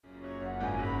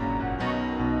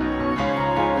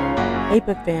Hey,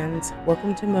 book fans,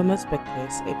 welcome to Momo's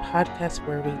Bookcase, a podcast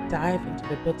where we dive into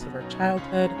the books of our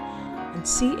childhood and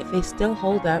see if they still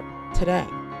hold up today.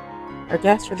 Our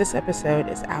guest for this episode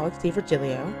is Alex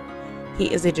DiVirgilio. He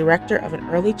is a director of an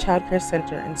early child care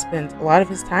center and spends a lot of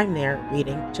his time there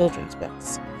reading children's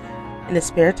books. In his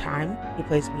spare time, he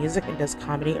plays music and does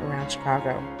comedy around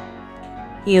Chicago.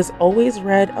 He has always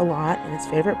read a lot, and his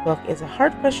favorite book is a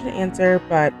hard question to answer,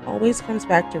 but always comes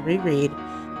back to reread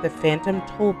The Phantom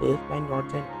Toll Booth by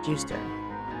Norton Juster.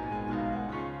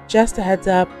 Just a heads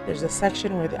up, there's a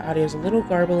section where the audio is a little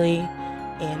garbly,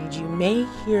 and you may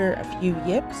hear a few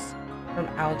yips from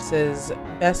Alex's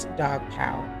best dog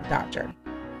pal, Dodger.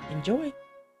 Enjoy!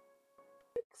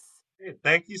 Hey,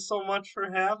 thank you so much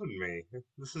for having me.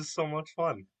 This is so much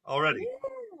fun already.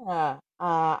 Yeah.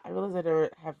 I realize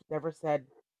have never said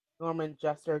Norman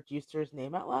Juster's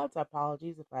name out loud, so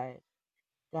apologies if I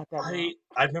got that wrong.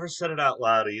 I've never said it out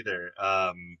loud either.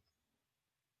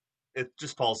 It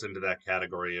just falls into that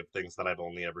category of things that I've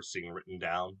only ever seen written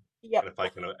down, Yep. and if I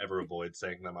can ever avoid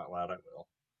saying them out loud, I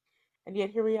And yet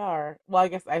here we are. Well, I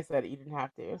guess I said it. You didn't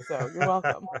have to. So you're will.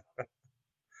 welcome.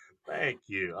 Thank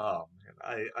you. Oh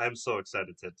man, I'm so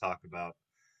excited to talk about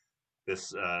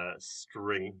this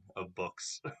string of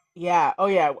books. Yeah. Oh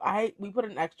yeah. We put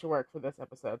in extra work for this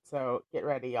episode, so get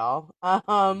ready, y'all.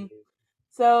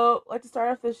 So let's start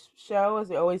off this show as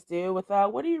we always do with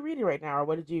what are you reading right now, or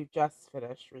what did you just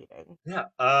finish reading? Yeah,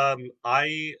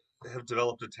 I have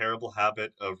developed a terrible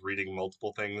habit of reading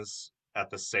multiple things at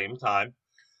the same time.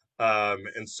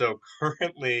 And so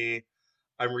currently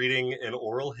I'm reading an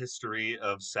oral history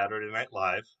of Saturday Night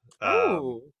Live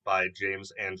Oh, by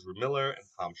James Andrew Miller and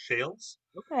Tom Shales,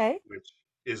 okay. which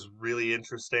is really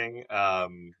interesting.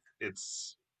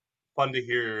 It's fun to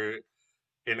hear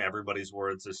in everybody's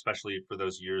words, especially for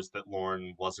those years that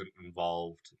Lauren wasn't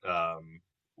involved.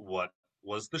 What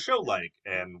was the show like,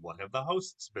 and what have the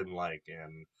hosts been like,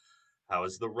 and how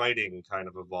has the writing kind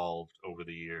of evolved over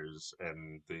the years,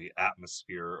 and the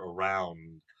atmosphere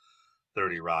around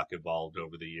 30 Rock evolved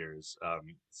over the years.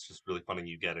 It's just really funny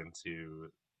you get into,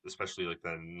 especially like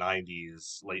the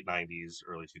 90s, late 90s,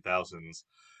 early 2000s.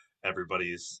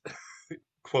 Everybody's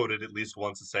quoted at least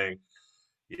once as saying,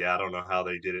 yeah, I don't know how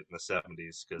they did it in the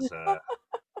 70s because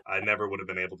I never would have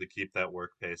been able to keep that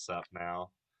work pace up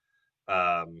now.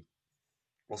 Um,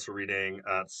 Also reading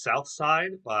South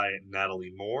Side by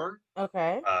Natalie Moore,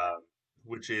 Okay. uh,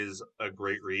 which is a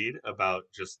great read about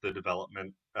just the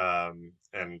development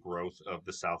and growth of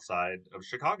the South Side of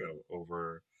Chicago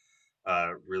over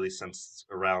really since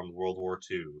around World War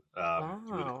II through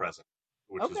the Wow. present,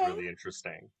 which is Okay. really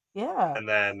interesting. Yeah. And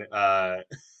then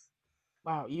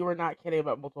Wow. You were not kidding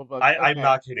about multiple books. I'm Okay.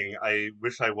 not kidding. I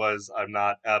wish I was. I'm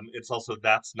not. It's also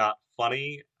That's Not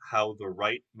Funny, how the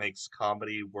right makes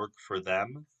comedy work for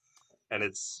them. And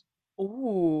it's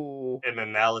Ooh. an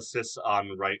analysis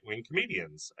on right wing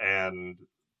comedians and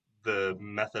the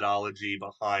methodology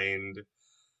behind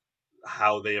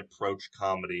how they approach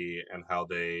comedy and how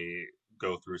they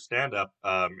go through stand up.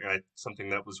 Something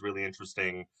that was really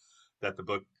interesting that the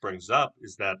book brings up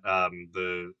is that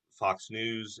the Fox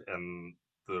News and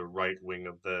the right wing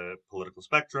of the political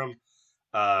spectrum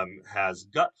has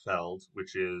Gutfeld,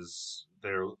 which is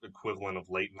their equivalent of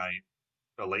a late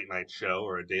night show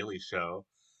or a daily show,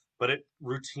 but it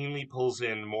routinely pulls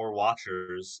in more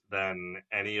watchers than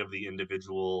any of the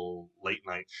individual late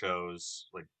night shows,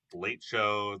 like The Late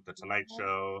Show, The Tonight What?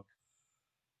 Show.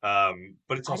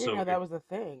 But it's I didn't also, know that was a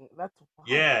thing. That's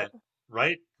yeah, wild.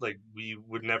 right? Like we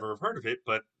would never have heard of it,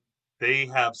 but they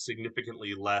have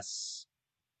significantly less.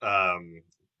 Um,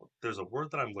 there's a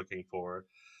word that I'm looking for.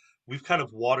 We've kind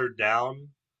of watered down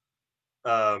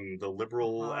the Uh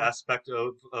liberal huh. aspect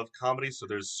of comedy. So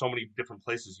there's so many different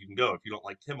places you can go. If you don't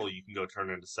like Kimmel, you can go turn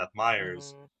into Seth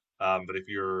Meyers. Mm-hmm. But if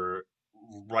you're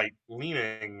right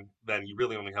leaning, then you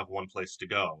really only have one place to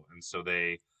go. And so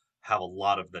they have a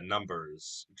lot of the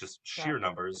numbers, just sheer Gotcha. It's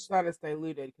numbers. not as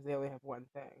diluted because they only have one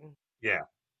thing. Yeah.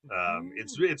 Hmm.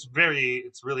 It's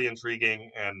really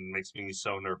intriguing and makes me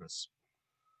so nervous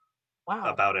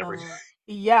Wow. about everything.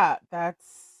 Yeah,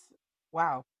 that's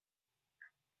wow.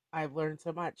 I've learned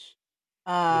so much.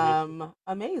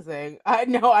 Amazing. I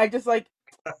know. I just like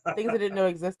things I didn't know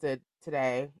existed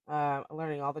today. I'm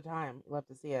learning all the time. Love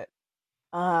to see it.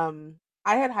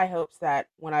 I had high hopes that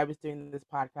when I was doing this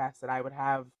podcast that I would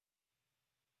have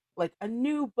like a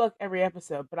new book every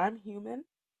episode, but I'm human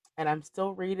and I'm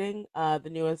still reading the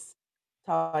newest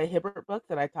Talia Hibbert book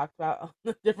that I talked about on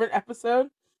a different episode.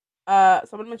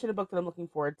 Someone mentioned a book that I'm looking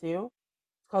forward to.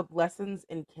 It's called Lessons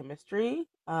in Chemistry.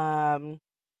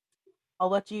 I'll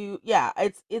let you. Yeah,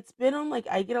 it's been on like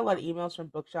I get a lot of emails from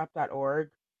bookshop.org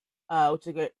which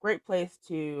is a great place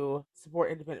to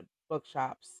support independent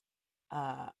bookshops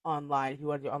online if you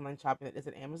want to do online shopping that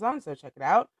isn't Amazon. So check it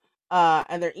out.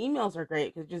 And their emails are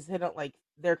great because just hit it like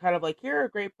they're kind of like here are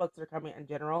great books that are coming in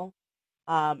general.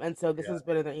 And so this Yeah. has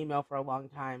been in their email for a long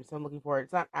time. So I'm looking forward.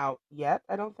 It's not out yet,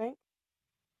 I don't think.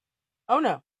 Oh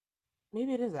no,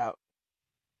 maybe it is out.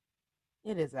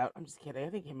 It is out. I'm just kidding. I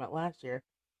think it came out last year.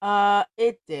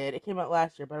 It did. It came out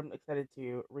last year, but I'm excited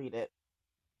to read it.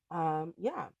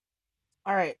 Yeah.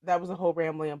 All right, that was a whole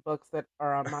rambling of books that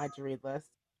are on my to read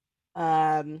list.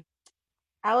 Um,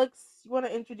 Alex, you want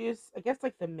to introduce, I guess,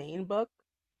 like the main book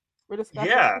we're discussing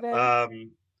Yeah, today?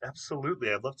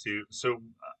 absolutely. I'd love to. So,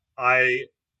 I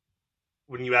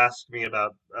when you asked me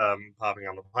about popping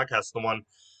on the podcast, the one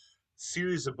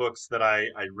series of books that I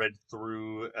read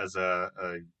through as a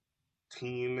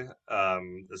teen,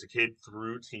 as a kid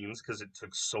through teens, because it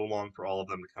took so long for all of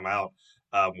them to come out,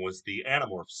 was the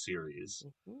Animorph series,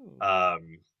 Hmm.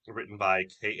 um, written by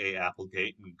K.A.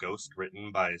 Applegate and ghost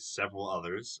written by several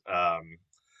others.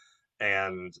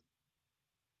 And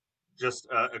just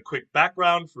a quick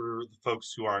background for the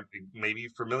folks who aren't maybe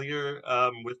familiar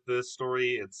with the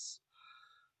story. It's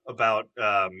about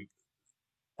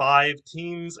five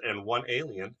teens and one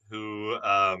alien who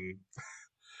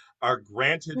are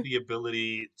granted the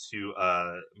ability to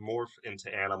morph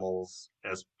into animals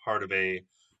as part of a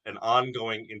an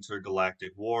ongoing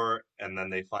intergalactic war, and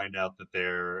then they find out that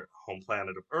their home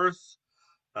planet of Earth,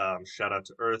 shout out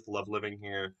to Earth, love living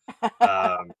here,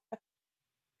 um,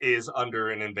 is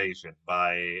under an invasion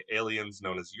by aliens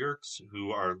known as Yerks,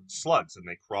 who are slugs, and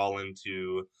they crawl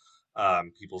into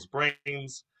people's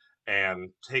brains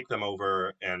and take them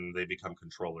over, and they become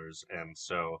controllers. And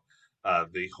so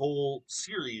the whole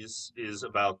series is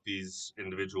about these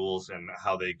individuals and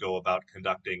how they go about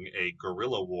conducting a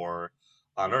guerrilla war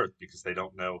on Earth because they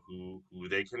don't know who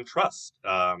they can trust.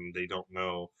 They don't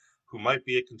know who might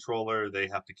be a controller. They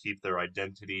have to keep their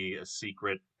identity a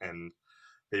secret, and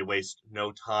they waste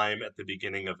no time at the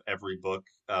beginning of every book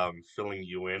filling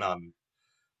you in on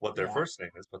what their Yeah. first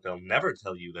name is, but they'll never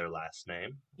tell you their last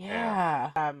name. And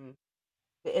Yeah.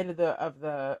 The end of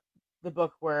the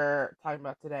book we're talking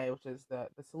about today, which is the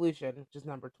solution, which is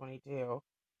number 22.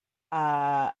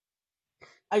 Uh,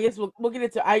 I guess we'll get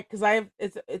into I because I have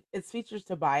it's features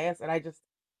Tobias, and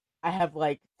I have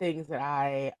like things that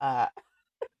I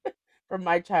from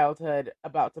my childhood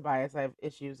about Tobias. I have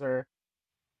issues or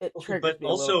it okay, but triggers me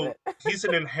a little also bit. he's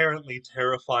an inherently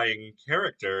terrifying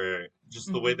character,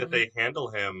 just the way that Hmm. they handle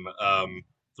him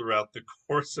throughout the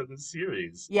course of the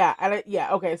series. Yeah,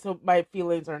 yeah, okay, so my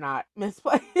feelings are not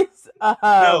misplaced.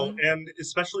 No, and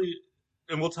especially,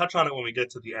 and we'll touch on it when we get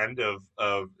to the end of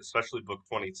especially book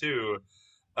 22.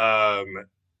 Um,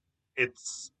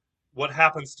 it's what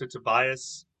happens to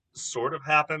Tobias sort of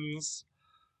happens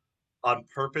on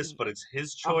purpose, but it's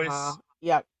his Uh-huh. choice.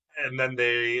 Yep. And then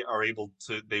they are able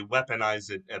to they weaponize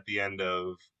it at the end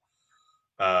of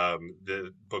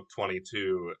the book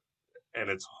 22, and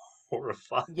it's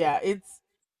horrifying. Yeah, it's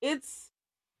it's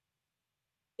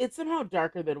somehow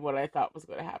darker than what I thought was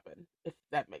going to happen, if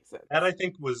that makes That I sense.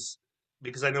 think was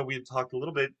because I know we had talked a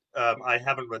little bit. I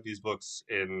haven't read these books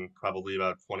in probably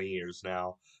about 20 years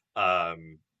now,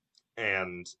 um,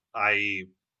 and I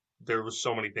there were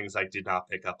so many things I did not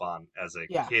pick up on as a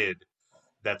Yeah. kid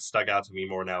that stuck out to me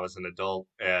more now as an adult,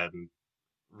 and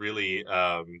really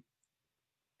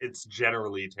it's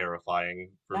generally terrifying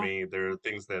for Yeah. me. There are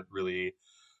things that really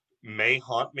may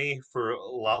haunt me for a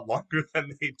lot longer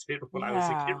than they did when I was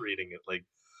a kid Yeah. reading it. Like,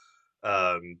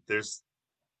 there's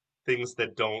things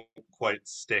that don't quite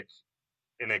stick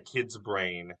in a kid's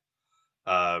brain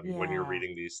when you're Yeah.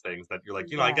 reading these things that you're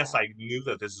like, I guess Yeah. I knew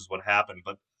that this is what happened,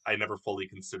 but I never fully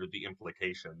considered the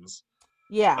implications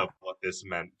Yeah. of what this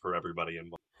meant for everybody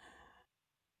involved.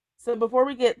 So before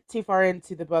we get too far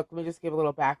into the book, let me just give a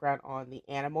little background on the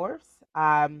Animorphs.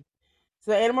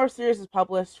 So the Animorph series was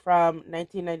published from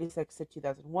 1996 to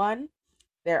 2001.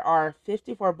 There are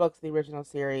 54 books in the original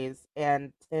series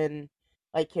and 10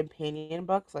 like companion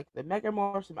books, like the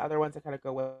Megamorph, some other ones that kind of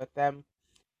go with them.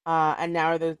 And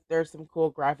now there's some cool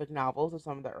graphic novels of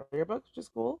some of the earlier books, which is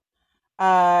cool.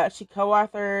 She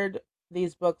co-authored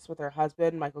these books with her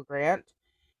husband, Michael Grant.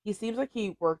 He seems like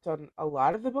he worked on a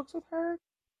lot of the books with her.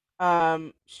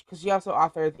 Because she also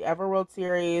authored the Everworld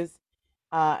series,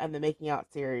 and the Making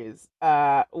Out series,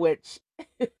 which,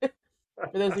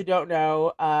 for those who don't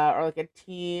know, are like a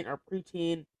teen or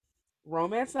preteen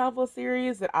romance novel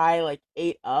series that I like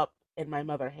ate up, and my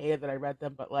mother hated that I read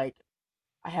them, but like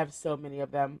I have so many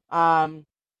of them. And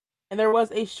there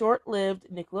was a short-lived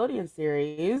Nickelodeon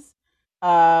series,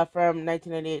 from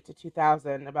 1998 to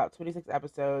 2000, about 26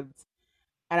 episodes,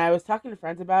 And I was talking to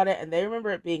friends about it, and they remember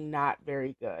it being not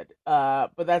very good.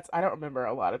 But that's I don't remember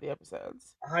a lot of the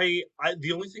episodes. I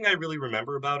the only thing I really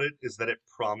remember about it is that it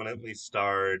prominently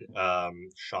starred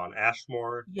Sean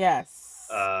Ashmore Yes.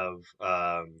 of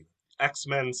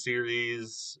X-Men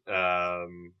series,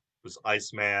 was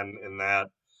Iceman in that.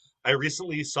 I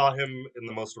recently saw him in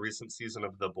the most recent season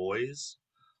of The Boys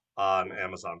on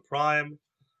Amazon Prime.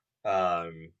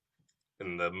 Um,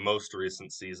 in the most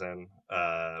recent season.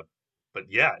 But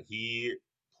yeah, he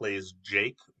plays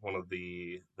Jake, one of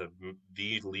the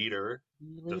leader,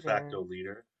 de Leader. facto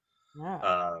leader. Yeah.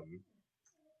 Um,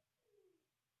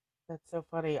 That's so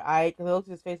funny. Cause I looked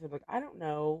at his face and I was like, I don't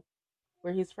know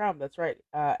where he's from. That's right.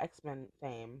 X-Men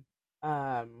fame.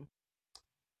 Um,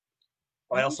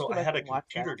 maybe we should go I back had a and watch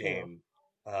that computer too. game.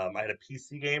 I had a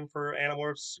PC game for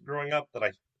Animorphs growing up that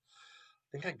I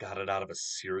think I got it out of a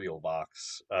cereal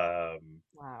box.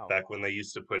 Wow. Back when they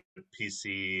used to put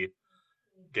PC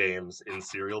games in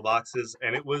cereal boxes,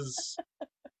 and it was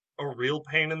a real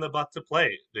pain in the butt to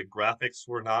play. The graphics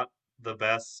were not the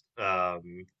best.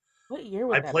 What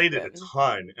year I would that have played it a been?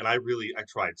 ton, and I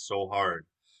tried so hard,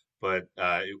 but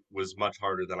it was much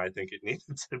harder than I think it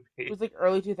needed to It be. was like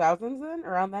early 2000s then,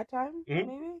 around that time, Mhm.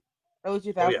 maybe?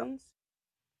 Early Oh yeah, 2000s?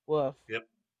 Woof. yep.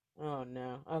 Oh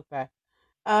no. Okay.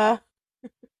 Uh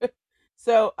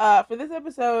for this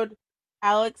episode,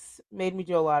 Alex made me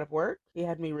do a lot of work. He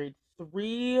had me read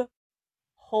 3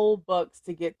 whole books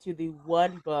to get to the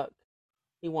one book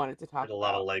he wanted to Did talk a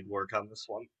lot of about. legwork on this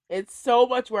one. It's so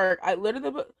much work. I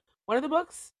literally one of the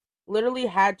books literally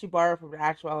had to borrow from an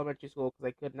actual elementary school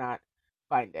because I could not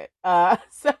find it.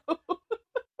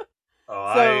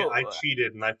 Oh, I So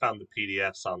cheated and I found the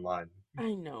PDFs online.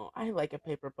 I know I like a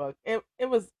paper book. It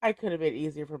was I could have made it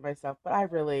easier for myself, but I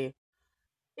really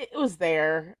it was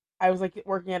there. I was like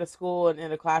working at a school and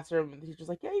in a classroom, and the teacher's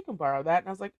like, "Yeah, you can borrow that," and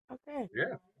I was like, "Okay."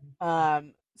 Yeah,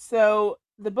 So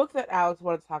the book that Alex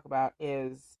wanted to talk about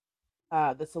is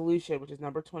The Solution, which is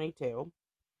number 22.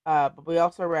 But we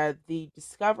also read The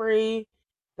Discovery,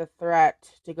 The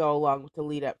Threat to go along to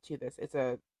lead up to this. It's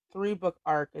a 3 book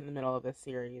arc in the middle of this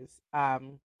series.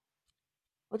 I'm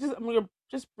gonna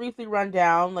just briefly run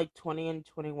down like 20 and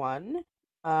 21.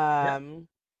 yeah. Um,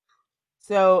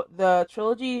 so the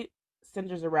trilogy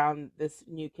centers around this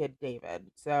new kid, David.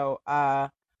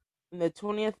 In the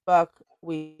 20th book,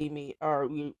 we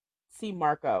see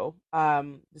Marco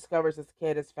discovers this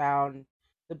kid has found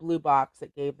the blue box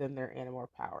that gave them their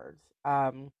Animorph powers.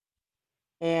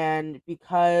 And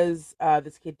because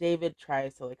this kid David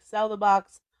tries to like sell the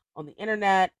box on the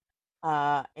internet,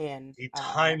 and He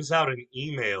times out an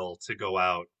email to go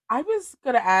out. I was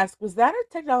gonna ask, was that a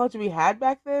technology we had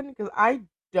back then? Because I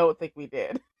don't think we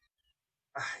did.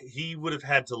 He would have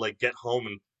had to like get home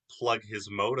and plug his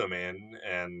modem in,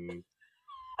 and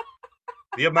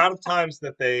the amount of times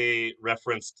that they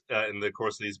referenced in the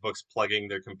course of these books plugging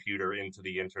their computer into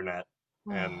the internet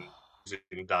and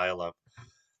using dial-up.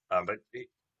 But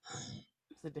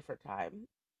It's a different time.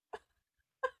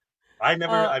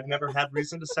 Uh, I've never had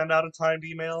reason to send out a timed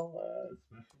email,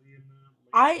 especially in the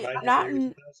late I 90s, early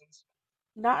 2000s.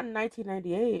 not in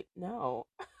 1998. No.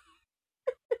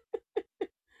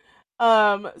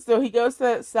 So he goes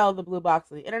to sell the blue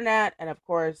box on the internet, and of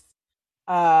course,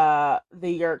 the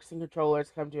Yerks and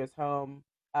controllers come to his home.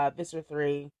 Visser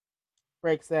 3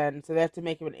 breaks in, so they have to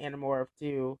make him an Animorph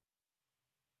to,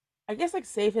 I guess, like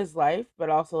save his life, but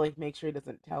also like make sure he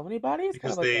doesn't tell anybody. It's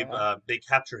kind of Because like a they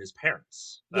capture his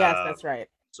parents. yes, that's right.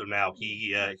 So now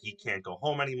he can't go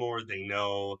home anymore. They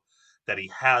know that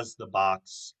he has the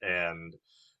box, and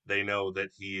they know that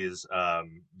he is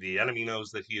the enemy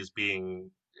knows that he is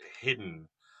being hidden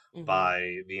Hmm. by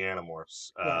the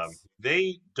Animorphs. Yes,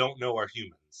 They don't know are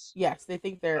humans. yes, they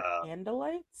think they're Uh,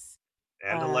 Andalites.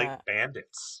 Andalite Uh,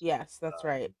 bandits. yes, that's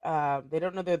right. They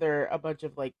don't know that they're a bunch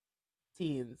of like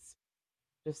teens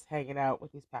just hanging out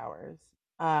with these powers.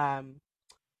 Um,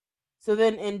 So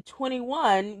then in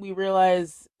 21, we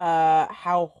realize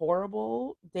how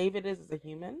horrible David is as a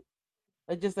human.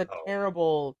 Like just a Oh,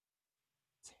 terrible,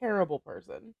 terrible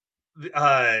person.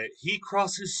 he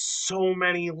crosses so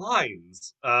many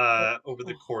lines But over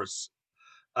the course.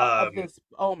 of Um, this,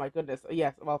 oh my goodness,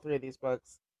 yes, of all 3 of these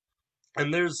books.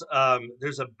 and there's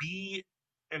a B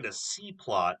and a C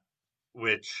plot,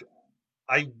 which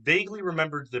I vaguely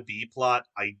remembered the B plot.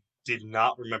 I did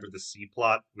not remember the C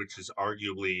plot, which is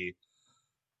arguably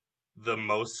the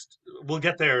most. We'll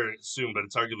get there soon, but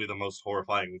it's arguably the most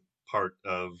horrifying part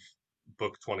of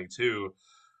book 22.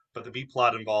 But the B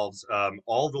plot involves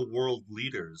all the world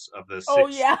leaders of Oh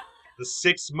yeah, the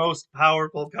six most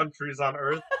powerful countries on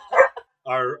Earth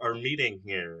are meeting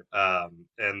here, and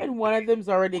And one of them's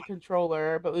already a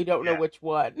controller, but we don't know yeah, which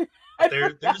one. but I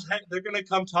forgot. they're gonna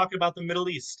come talk about the Middle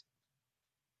East.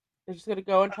 They're just gonna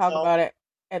go and That's talk all. about it,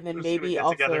 and They're then just gonna maybe get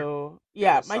together, also, get a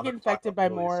yeah, little might summit, get and talk infected about the by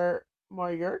Middle East. more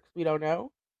Yerks. We don't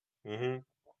know. hmm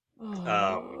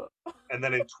Um, Oh, and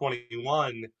then in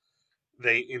 21,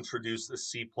 they introduce the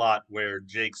C plot where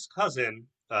Jake's cousin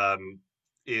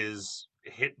is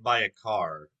hit by a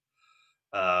car,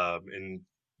 and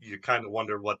you kind of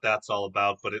wonder what that's all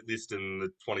about. But at least in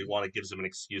the 21, it gives him an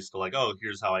excuse to like, oh,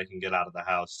 here's how I can get out of the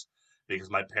house because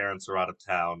my parents are out of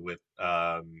town with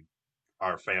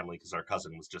our family because our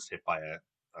cousin was just hit by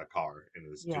a car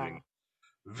and is yeah. doing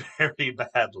very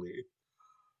badly.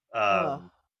 Ugh,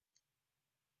 Um,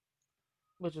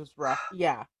 which is rough.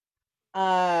 Yeah.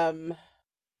 Um.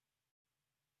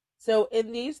 So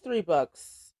in these three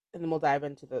books, and then we'll dive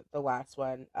into the last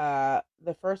one.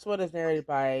 The first one is narrated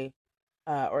by,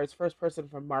 or it's first person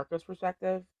from Marco's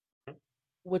perspective,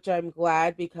 which I'm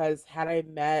glad because had I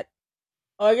met,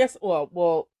 oh, I guess,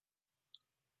 well,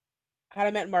 had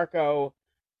I met Marco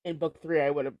in book three, I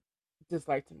would have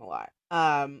disliked him a lot.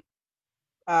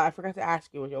 I forgot to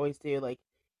ask you, what you always do, like,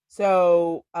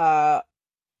 so,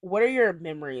 what are your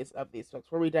memories of these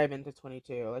books? Where we dive into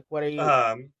 22, like, what are you?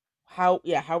 um, How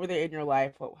were they in your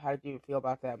life? How did you feel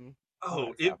about them? All oh,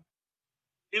 that stuff.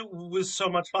 it was so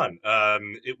much fun.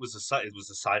 It was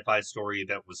a sci-fi story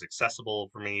that was accessible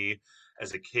for me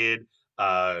as a kid.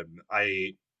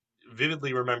 I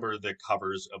vividly remember the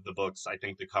covers of the books. I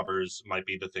think the covers might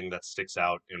be the thing that sticks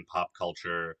out in pop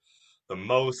culture the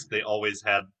most. They always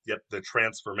had, yep, the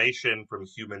transformation from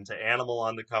human to animal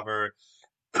on the cover,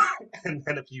 and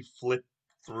then if you flip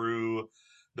through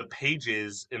the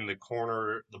pages in the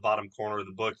corner, the bottom corner of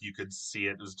the book, you could see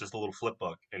it. It was just a little flip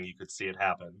book, and you could see it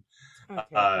happen. It's kind of Um,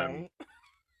 terrifying.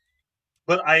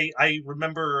 but I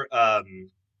remember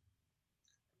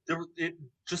it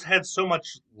just had so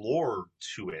much lore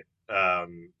to it.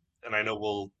 And I know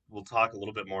we'll talk a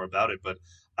little bit more about it, but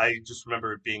I just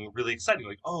remember it being really exciting.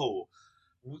 Like, oh,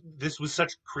 this was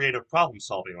such creative problem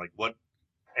solving. Like, what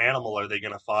animal are they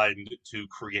going to find to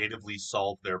creatively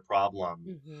solve their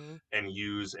problem Hmm. and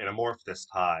use Animorph this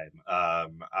time?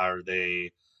 Are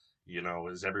they,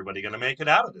 is everybody going to make it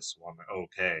out of this one?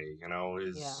 Okay,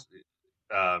 Yeah. is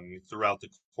throughout the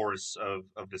course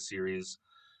of the series,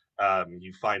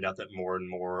 you find out that more and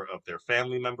more of their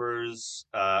family members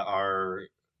are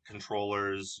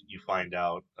controllers. You find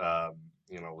out,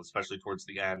 especially towards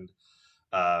the end,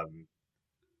 um,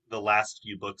 the last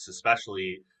few books,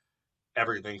 especially,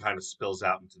 everything kind of spills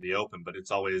out into the open. But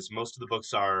it's always most of the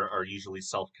books are usually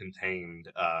self-contained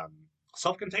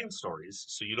stories,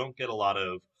 so you don't get a lot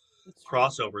of It's true.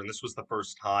 crossover. And this was the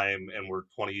first time, and we're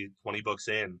 20 books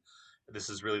in. This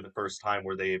is really the first time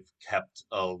where they've kept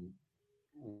a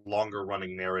longer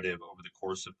running narrative over the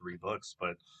course of three books.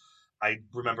 But I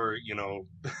remember,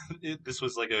 this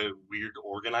was like a weird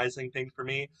organizing thing for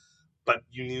me. But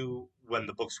you knew when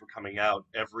the books were coming out,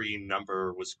 every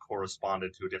number was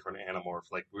corresponded to a different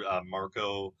Animorph. Like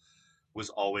Marco was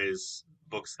always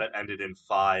books that ended in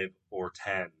 5 or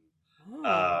 10.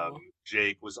 Oh,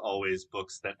 Jake was always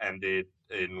books that ended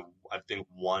in, I think,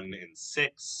 1 and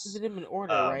 6. they did them in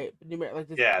order, Um, right? Like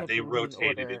just yeah, kept they moving in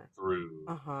rotated it order. through.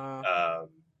 Uh huh. Um,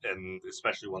 and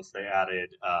especially once they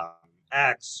added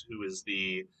Axe, who is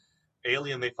the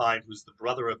alien they find, who's the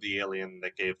brother of the alien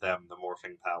that gave them the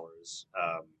morphing powers.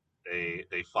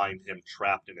 They find him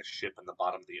trapped in a ship in the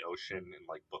bottom of the ocean in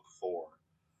like book 4,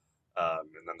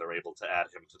 and then they're able to add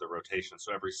him to the rotation.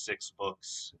 So every 6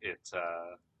 books, it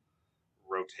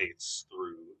rotates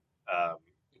through. Um,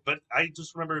 but I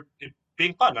just remember it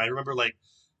being fun. I remember like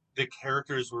the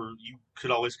characters were, you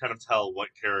could always kind of tell what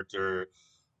character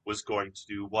was going to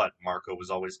do what. Marco was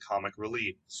always comic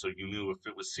relief, so you knew if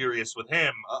it was serious with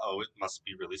him, it must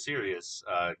be really serious.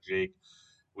 Jake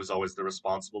was always the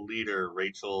responsible leader.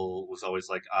 Rachel was always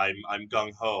like, I'm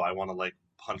gung ho. I want to like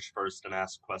punch first and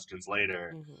ask questions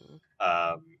later. Mhm.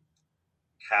 Um,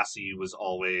 Cassie was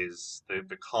always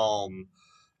the calm,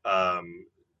 um,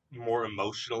 more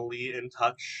emotionally in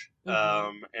touch Mhm.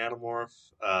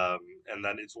 Animorph. And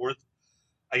then it's worth.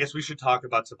 I guess we should talk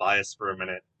about Tobias for a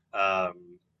minute.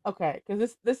 Okay,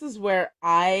 because this is where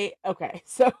I okay.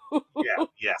 So Yeah,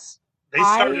 yes. They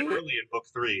started I early in book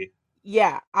 3.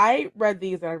 yeah, I read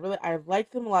these and I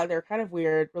liked them a lot. They're kind of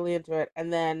weird, really into it.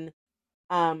 And then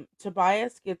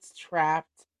Tobias gets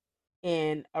trapped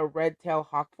in a red tail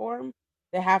hawk form.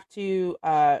 They have to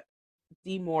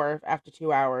demorph after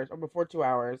 2 hours or before 2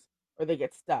 hours, or they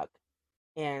get stuck.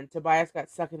 And Tobias got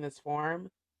stuck in this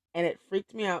form. and it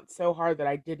freaked me out so hard that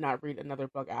I did not read another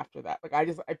book after that. Like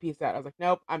I pieced out. I was like,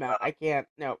 nope, I'm out. I can't.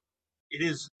 Nope.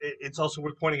 It's also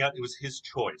worth pointing out it was his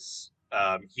choice.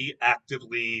 He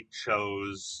actively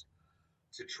chose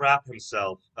to trap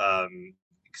himself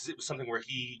because it was something where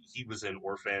he was an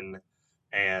orphan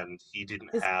and he didn't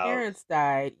His have parents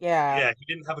died. Yeah. yeah, he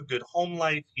didn't have a good home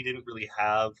life. He didn't really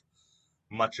have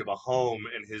much of a home,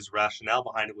 and his rationale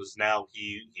behind it was now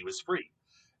he was free,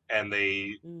 and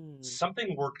they Mm.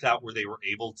 something worked out where they were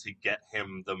able to get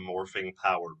him the morphing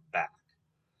power back.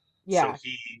 So Yeah.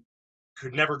 he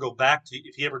could never go back to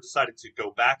if he ever decided to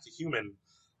go back to human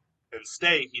and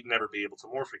stay, he'd never be able to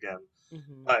morph again.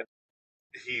 Hmm. But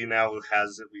he now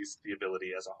has at least the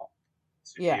ability as a home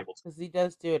to be Yeah, able to. because he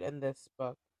does do it in this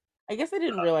book. I guess I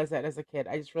didn't realize that as a kid.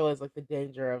 I just realized like the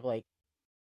danger of like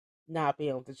not being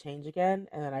able to change again,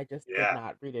 and then I just did Yeah,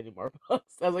 not read any more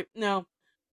books. I was like, no,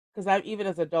 because I even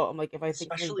as an adult, I'm like, if I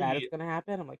think something bad is especially, gonna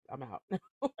happen, I'm like, I'm out. and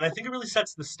I think it really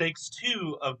sets the stakes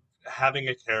too of having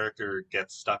a character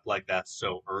get stuck like that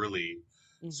so early,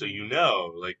 so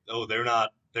Hmm. like, oh,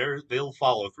 they'll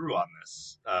follow through on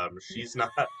this. She's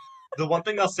not. The one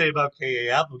thing I'll say about K.A.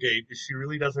 Applegate is she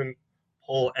really doesn't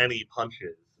pull any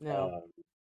punches No,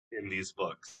 in these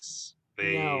books.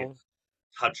 They no.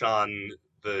 touch on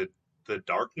the the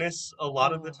darkness a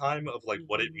lot of the Oh. time of like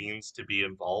what it Hmm. means to be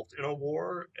involved in a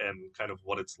war and kind of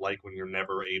what it's like when you're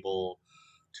never able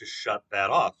to shut that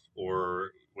off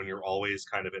or when you're always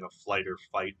kind of in a flight or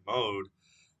fight mode.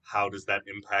 How does that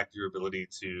impact your ability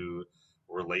to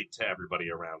relate to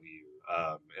everybody around you?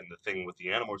 And the thing with the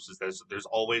Animorphs is there's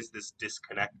always this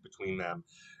disconnect between them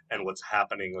and what's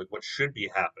happening, like what should be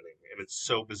happening, and it's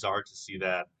so bizarre to see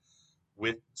that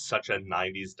with such a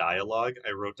 90s dialogue.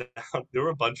 I wrote down, there were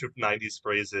a bunch of 90s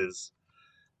phrases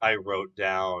I wrote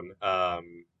down.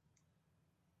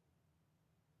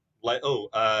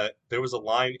 There was a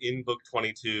line in book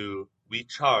 22, we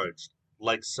charged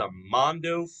like some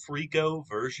Mondo Frico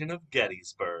version of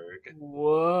Gettysburg.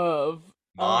 Woof. Oh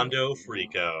Mondo no.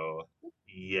 Frico.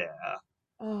 Yeah.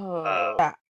 Uh, Oh.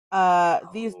 Yeah.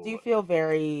 These do oh, feel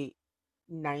very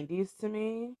 90s to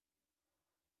me.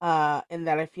 In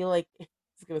that I feel like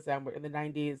it's gonna sound weird. In the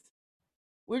 90s,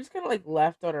 we're just kind of like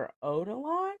left on our own a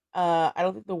lot. I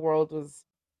don't think the world was,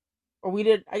 or we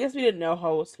did. I guess we didn't know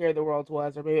how scary the world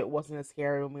was, or maybe it wasn't as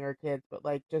scary when we were kids. But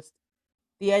like, just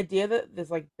the idea that this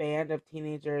like band of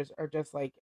teenagers are just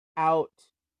like out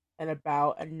and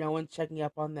about, and no one's checking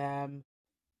up on them.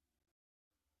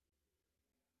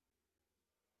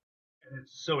 and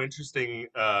it's so interesting.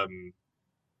 Hmm.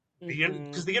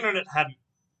 Because the internet hadn't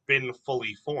been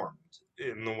fully formed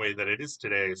in the way that it is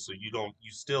today, so you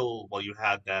still, while you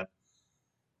had that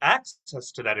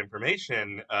access to that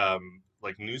information,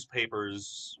 like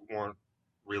newspapers weren't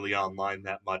really online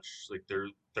that much. Like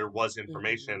there was Hmm.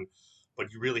 information,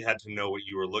 but you really had to know what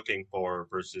you were looking for.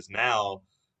 Versus now,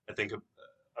 I think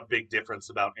a big difference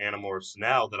about Animorphs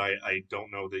now that I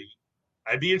don't know that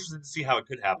I'd be interested to see how it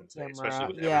could The happen today, especially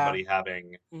camera, with yeah. everybody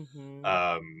having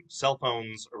Hmm. cell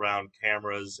phones around,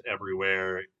 cameras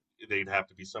everywhere. They'd have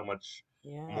to be so much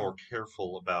Yeah. more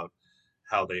careful about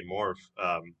how they morph.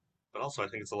 But also, I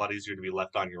think it's a lot easier to be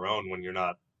left on your own when you're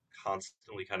not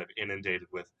constantly kind of inundated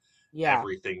with Yeah.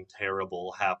 everything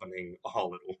terrible happening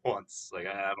all at once. Like,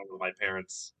 I don't know, my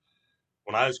parents,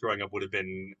 when I was growing up, would have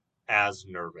been as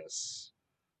nervous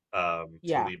to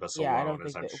Yeah. leave us Yeah. I alone don't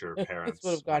as think I'm that sure this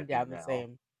would have parents gone might be down the now.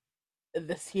 same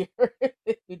this year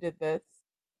if we did this.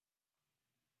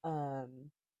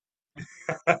 Um,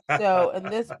 so in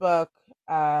this book,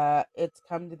 it's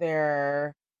come to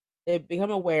their, they've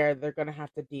become aware they're gonna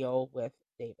have to deal with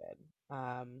David.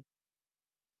 Um,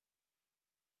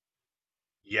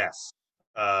 Yes.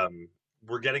 Um,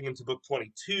 we're getting into book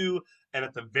 22, and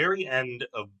at the very end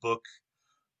of book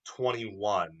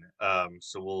 21,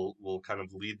 so we'll kind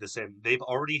of lead this in. They've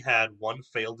already had one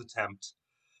failed attempt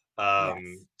yes,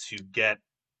 to get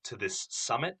to this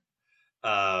summit.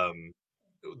 Um,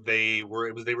 they were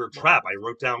a trap. I yes,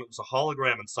 wrote down it was a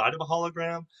hologram inside of a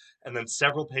hologram, and then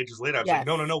several pages later, I was like,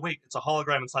 no, no, yes, no, wait, it's a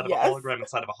hologram inside of a yes. hologram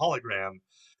inside of a hologram.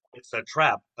 It's a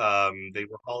trap. They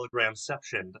were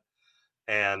hologramceptioned,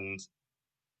 and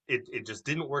it just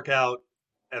didn't work out.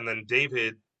 And then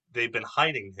David, they've been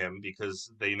hiding him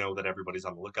because they know that everybody's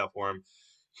on the lookout for him.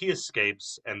 He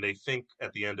escapes, and they think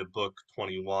at the end of book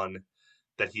 21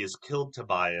 that he has killed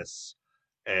Tobias,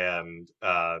 and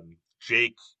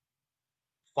Jake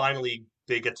finally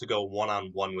they get to go one on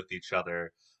one with each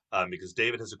other because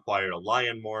David has acquired a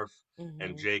lion morph, and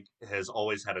Hmm. Jake has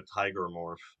always had a tiger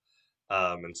morph.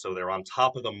 And so they're on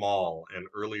top of the mall. And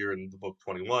earlier in the book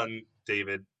 21,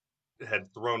 David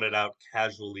had thrown it out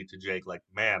casually to Jake, like,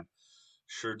 man,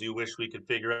 sure do wish we could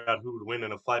figure out who would win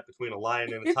in a fight between a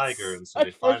lion and a tiger. It's And so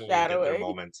they such finally get their foreshadowing.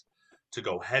 moment to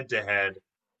go head to head.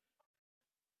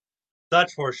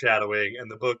 Such foreshadowing,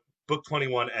 and the book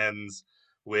 21 ends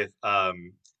with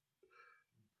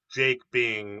Jake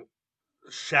being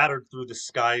shattered through the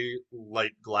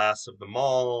skylight glass of the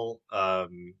mall.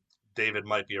 David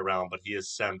might be around, but he has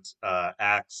sent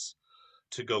Axe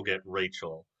to go get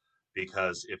Rachel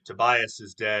because if Tobias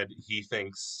is dead, he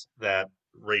thinks that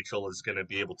Rachel is going to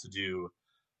be able to do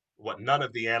what none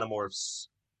of the Animorphs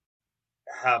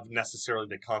have necessarily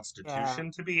the Yeah.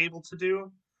 constitution to be able to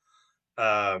do.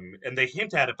 And they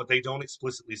hint at it, but they don't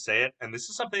explicitly say it. And this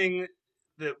is something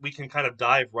that we can kind of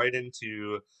dive right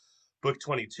into book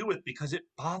 22 with because it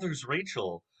bothers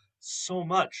Rachel so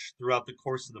much throughout the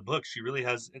course of the book. She really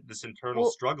has this internal Well,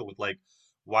 struggle with, like,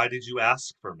 why did you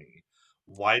ask for me?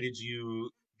 Why did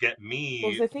you get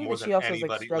well, me so I think more that than she also is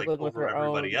like anybody, like struggling with over her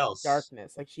everybody own else?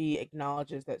 darkness. Like she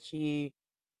acknowledges that she,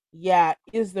 yeah,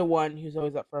 is the one who's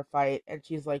always up for a fight, and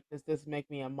she's like, "Does this make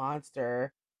me a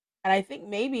monster?" And I think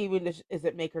maybe even is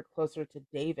it make her closer to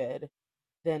David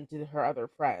than to her other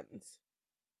friends.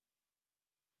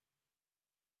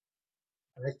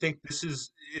 And I think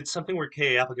it's something where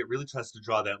K.A. Applegate really tries to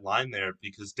draw that line there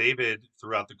because David,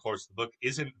 throughout the course of the book,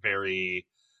 isn't very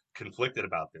conflicted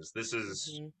about this. This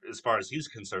is, Hmm. as far as he's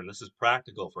concerned, this is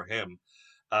practical for him.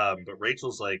 But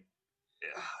Rachel's like,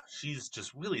 she's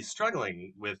just really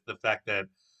struggling with the fact that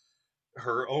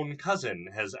her own cousin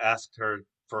has asked her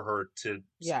for her to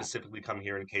Yeah, specifically come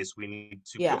here in case we need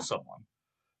to kill yeah. someone.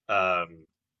 Um,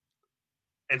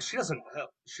 and she doesn't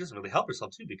really help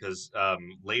herself too because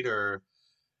later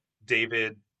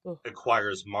David Ugh.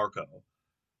 acquires Marco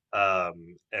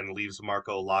and leaves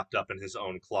Marco locked up in his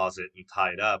own closet and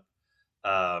tied up.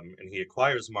 And he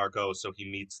acquires Marco, so he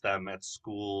meets them at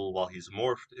school while he's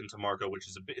morphed into Marco, which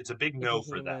is it's a big Into no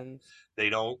for them. humans. They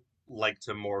don't like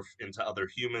to morph into other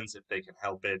humans if they can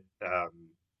help it.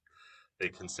 They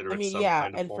consider I it mean, some yeah,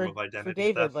 kind of and form of for identity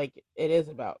David, theft. like it is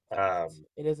about theft. Um,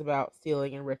 It is about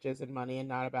stealing and riches and money, and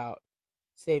not about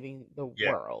saving the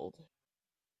yeah, world.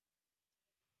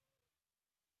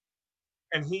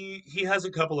 and he has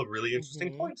a couple of really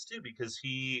interesting Hmm. points too because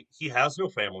he has no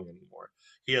family anymore.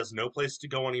 He has no place to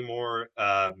go anymore.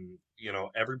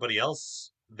 Everybody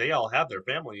else, they all have their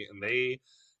family and they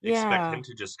expect him Yeah,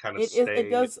 to just kind of it is. It stay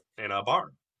does. in a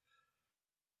barn.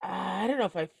 I don't know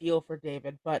if I feel for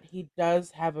David, but he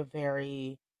does have a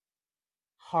very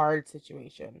hard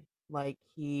situation. Like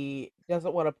he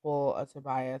doesn't want to pull a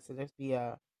Tobias and just be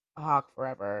a hawk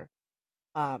forever.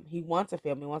 He wants a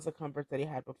family, wants the comforts that he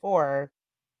had before,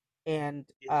 and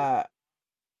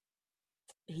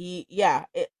he, yeah,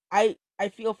 I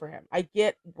feel for him. I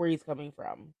get where he's coming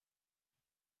from.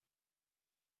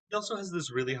 He also has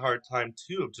this really hard time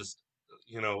too of just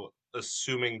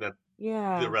assuming that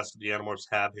the Yeah, rest of the Animorphs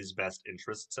have his best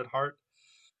interests at heart,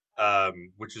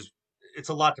 which is it's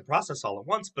a lot to process all at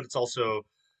once, but it's also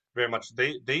very much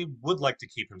they would like to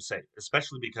keep him safe,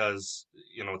 especially because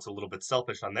it's a little bit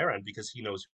selfish on their end because he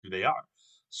knows who they are.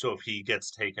 So if he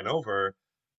gets taken over,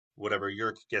 whatever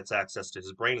Yerk gets access to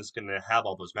his brain is going to have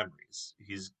all those memories.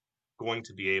 He's going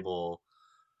to be able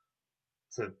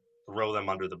to throw them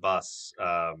under the bus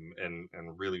and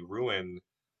really ruin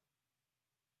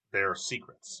their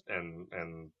secrets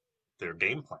and their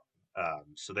game plan.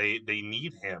 So they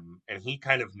need him, and he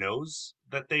kind of knows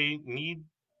that they need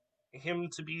him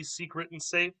to be secret and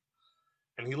safe,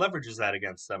 and he leverages that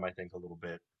against them, I think, a little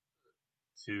bit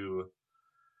to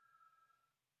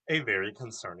a very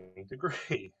concerning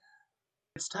degree.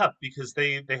 It's tough because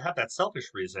they have that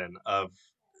selfish reason of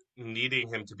needing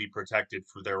him to be protected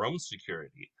for their own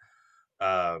security.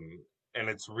 Um, and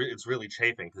it's really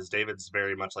chafing because David's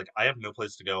very much like, I have no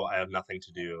place to go, I have nothing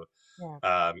to do. yeah.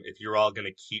 If you're all going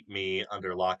to keep me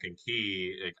under lock and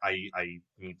key, like, I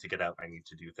need to get out. I need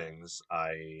to do things.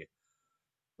 I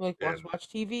Like wants and to watch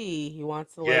TV. He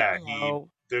wants to like yeah, he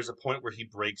know. there's a point where he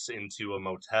breaks into a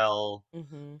motel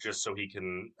Hmm. just so he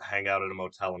can hang out at a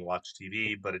motel and watch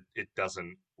TV, but it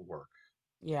doesn't work.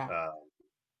 Yeah, Uh,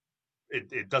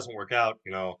 it doesn't work out,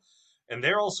 and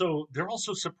they're also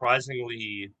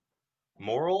surprisingly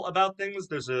moral about things.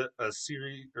 There's a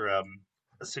series or a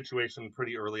situation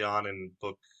pretty early on in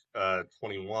book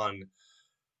 21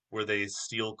 where they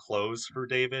steal clothes for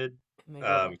David and they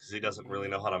go to like because he the doesn't really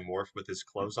know how museum. to morph with his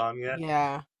clothes on yet.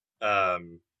 Yeah,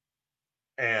 Um,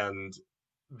 and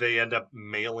they end up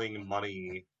mailing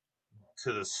money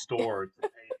to the store to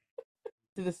pay.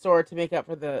 to the store to make up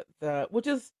for the which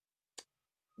is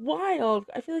wild.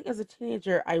 I feel like as a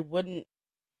teenager, I wouldn't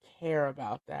care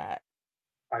about that.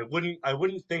 I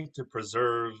wouldn't think to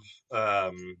preserve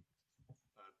um,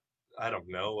 I don't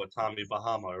know, a Tommy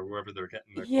Bahama or wherever they're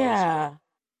getting their clothes from. Yeah,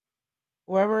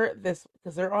 wherever this,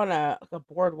 because they're on a like a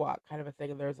boardwalk kind of a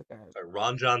thing, and there's like a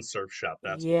Ron John Surf Shop,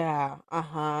 that's what. yeah,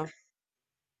 uh-huh.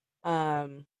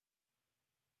 Um,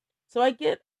 so I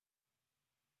guess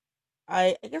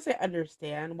I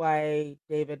understand why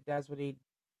David does what he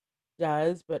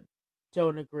does, but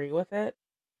don't agree with it.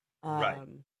 Right.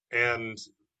 Um, And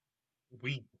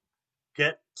we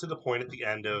get to the point at the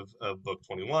end of book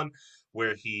 21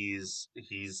 where he's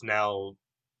now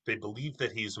they believe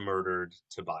that he's murdered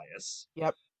Tobias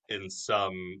yep. in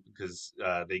some because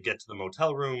they get to the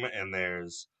motel room and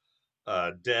there's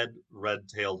a dead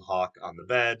red-tailed hawk on the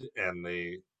bed and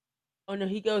they Oh no,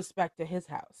 he goes back to his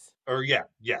house. or yeah,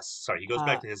 yes, sorry, he goes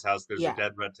back Uh, to his house. There's a yeah,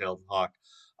 dead red-tailed hawk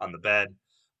on the bed.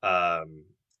 Um,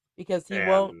 because he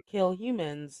won't and kill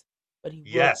humans, but he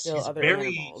will yes, kill other he's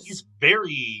animals.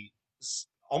 very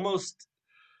almost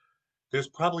there's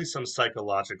probably some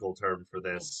psychological term for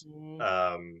this.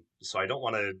 Hmm. So I don't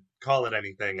want to call it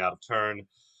anything out of turn,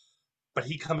 but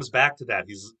he comes back to that.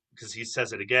 He's because he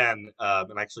says it again,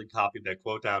 and I actually copied that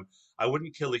quote down. I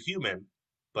wouldn't kill a human,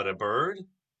 but a bird,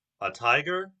 a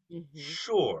tiger, Hmm.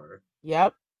 sure.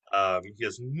 Yep. He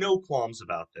has no qualms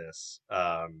about this.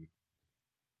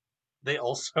 They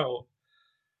also,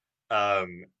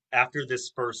 after this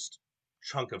first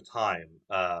chunk of time,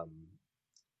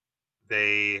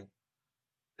 they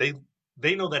they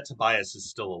they know that Tobias is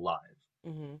still alive.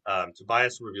 Hmm.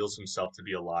 Tobias reveals himself to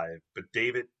be alive, but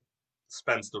David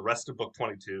spends the rest of book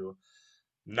 22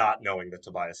 not knowing that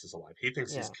Tobias is alive. He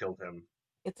thinks he's Yeah. killed him.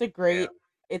 It's a And great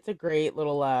it's a great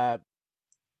little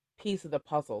piece of the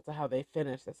puzzle to how they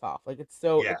finish this off. Like it's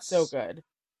so yes, good.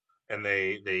 and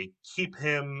they keep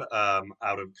him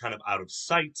out of kind of out of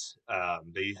sight.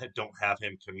 They don't have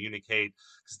him communicate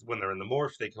because when they're in the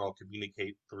morph, they can all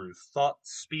communicate through thought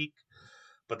speak,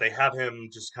 but they have him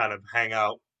just kind of hang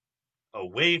out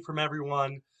away from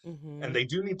everyone. And Hmm. they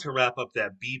do need to wrap up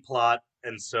that B plot,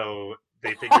 and so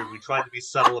they figured we tried to be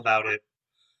subtle about it,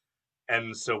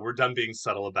 and so we're done being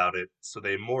subtle about it. So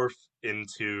they morph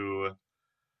into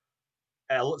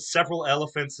several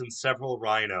elephants and several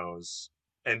rhinos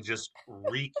and just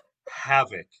wreak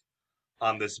havoc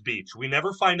on this beach. We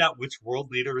never find out which world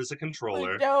leader is a We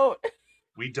controller. don't.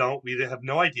 We don't. We have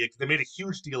no idea because they made a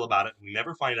huge deal about it. We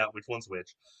never find out which one's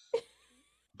which.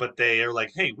 But they are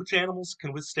like, hey, which animals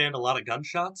can withstand a lot of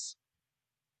gunshots?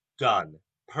 Done.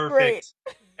 Great. Perfect.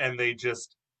 And they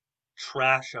just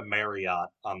trash a Marriott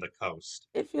on the coast.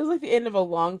 It feels like the end of a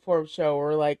long form show where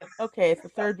we're like, okay, it's the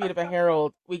third beat of a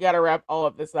herald. We got to wrap all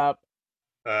of this up.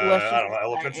 Let's I just don't know. attack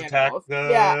Elephants attack animals.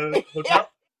 Yeah. the Yeah. hotel.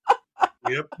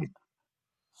 Yep.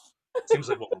 Seems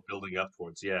like what we're building up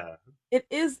towards. Yeah. It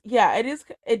is, yeah, it is.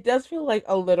 It does feel like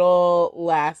a little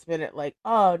last minute, like,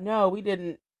 oh no, we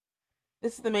didn't.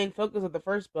 This is the main focus of the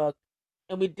first book,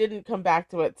 and we didn't come back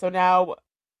to it. So now,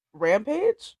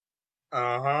 Rampage,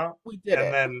 Uh-huh. we did And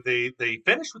it. then they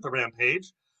finish with the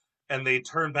rampage and they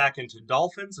turn back into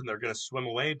dolphins and they're gonna swim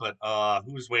away, but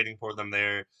who's waiting for them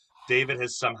there? David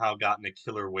has somehow gotten a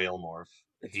killer whale morph.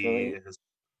 It's He really, has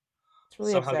it's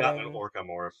really somehow gotten an upsetting. orca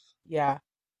morph. Yeah,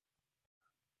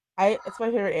 it's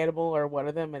my favorite animal or one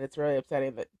of them, and it's really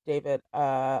upsetting that David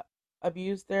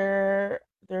abused their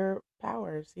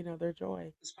powers. Their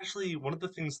joy. Especially one of the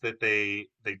things that they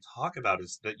talk about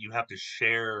is that you have to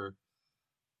share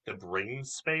the brain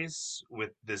space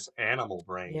with this animal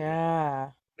brain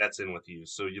Yeah. that's in with you.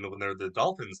 So, when they're the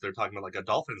dolphins, they're talking about like a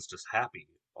dolphin's just happy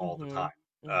all the Mhm. time.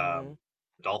 Mhm.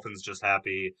 Dolphin's just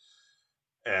happy,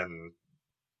 and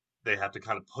they have to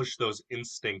kind of push those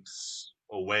instincts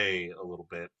away a little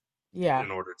bit Yeah.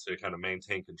 in order to kind of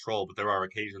maintain control. But there are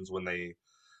occasions when they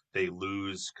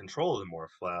lose control of the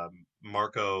morph.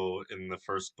 Marco in the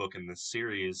first book in this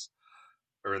series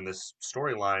or in this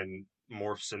storyline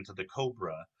morphs into the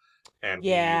cobra and he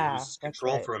Yeah, loses that's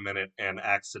control right. for a minute and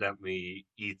accidentally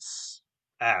eats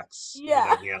Axe, who Yeah.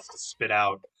 then he has to spit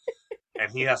out,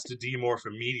 and he has to demorph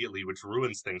immediately, which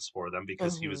ruins things for them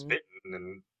because he was Mhm. bitten.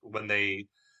 And when they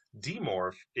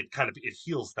demorph, it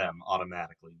heals them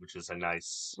automatically, which is a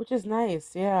nice, Which is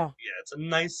nice. Yeah. yeah, it's a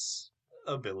nice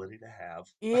ability to have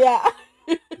Yeah.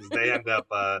 because they end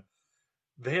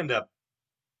up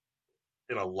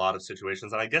in a lot of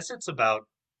situations, and I guess it's about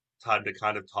time to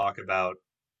kind of talk about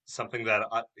something that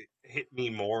hit me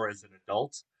more as an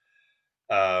adult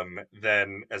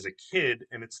than as a kid,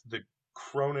 and it's the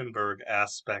Cronenberg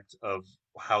aspect of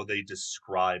how they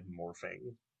describe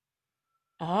morphing.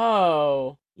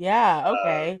 Oh. Yeah, Uh,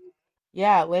 okay.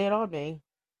 Yeah, lay it on me.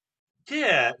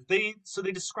 yeah, they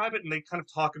describe it and they kind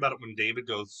of talk about it when David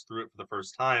goes through it for the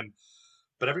first time,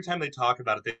 but every time they talk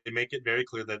about it, they make it very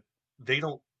clear that they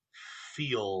don't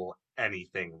feel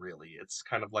anything really. It's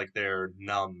kind of like they're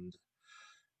numbed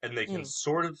and they can Mm.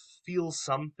 sort of feel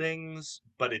some things,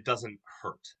 but it doesn't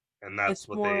hurt. And that's It's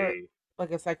what more they,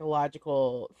 like a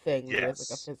psychological thing than it is like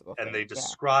a yes. physical And thing. they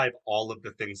Yeah. describe all of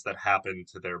the things that happen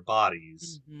to their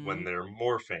bodies when Hmm. they're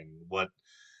morphing, what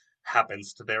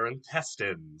happens to their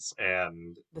intestines,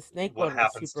 and The snake what one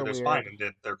was happens to super their spine. weird.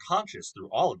 And they're conscious through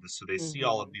all of this. So they see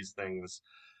all of Hmm. these things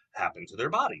happen to their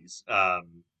bodies.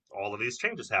 All of these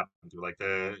changes happen through, like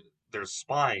their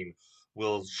spine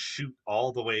will shoot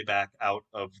all the way back out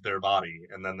of their body,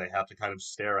 and then they have to kind of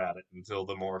stare at it until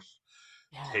the morph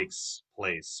Yeah. takes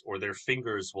place, or their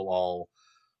fingers will all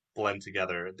blend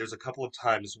together. There's a couple of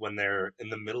times when they're in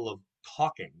the middle of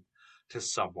talking to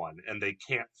someone and they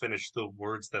can't finish the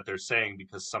words that they're saying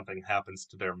because something happens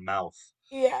to their mouth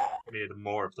Yeah.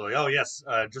 mid-morph. They're like, oh, yes,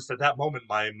 just at that moment,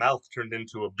 my mouth turned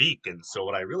into a beak. And so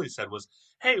what I really said was,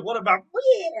 hey, what about.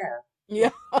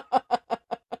 Yeah.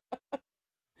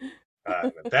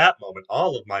 And at that moment,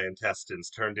 all of my intestines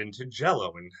turned into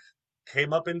jello and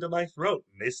came up into my throat,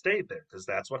 and they stayed there because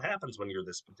that's what happens when you're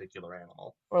this particular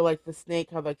animal. Or like the snake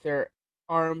have like their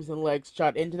arms and legs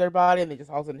shot into their body and they just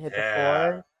all of a sudden hit the Yeah.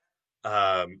 floor.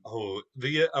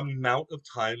 The amount of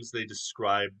times they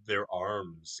describe their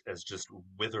arms as just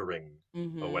withering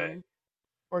away. Hmm.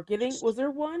 Or getting, Just, was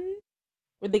there one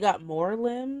where they got more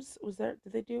limbs? Was there,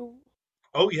 did they do?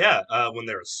 oh yeah, when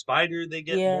they're a spider, they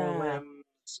get more Yeah.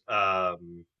 limbs.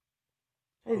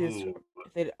 I just, Ooh,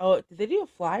 if they, oh, did they do a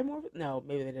fly more? No,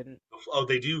 maybe they didn't. oh,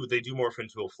 they do morph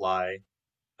into a fly.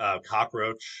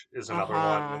 Cockroach is another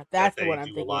one Uh-huh. that That's the they one I'm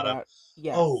do a thinking lot of. about.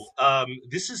 Oh, Yes.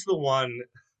 this is the one.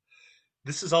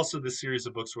 This is also the series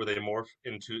of books where they morph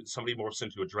into somebody morphs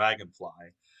into a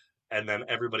dragonfly, and then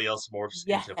everybody else morphs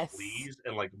into Yes. fleas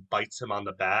and like bites him on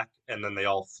the back, and then they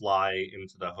all fly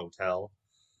into the hotel.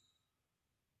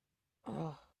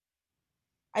 Ugh.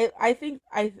 I think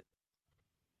I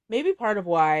maybe part of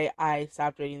why I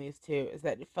stopped reading these two is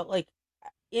that it felt like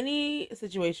any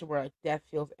situation where like death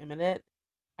feels imminent,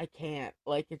 I can't.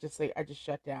 Like it just like I just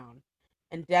shut down.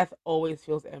 And death always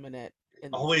feels imminent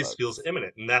in these Always feels books.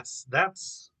 imminent, and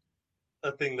that's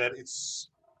a thing that it's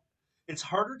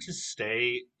harder to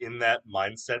stay in that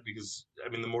mindset because I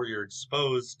mean the more you're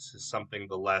exposed to something,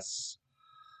 the less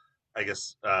I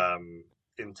guess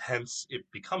intense it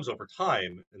becomes over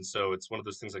time, and so it's one of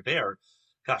those things like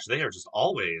gosh, they are just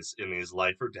always in these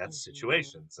life or death Hmm.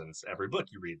 situations, and it's every book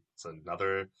you read, it's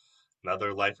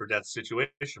another life or death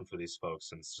situation for these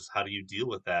folks, and it's just how do you deal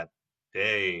with that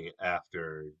day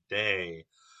after day,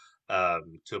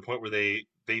 to a point where they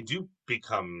do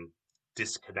become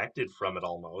disconnected from it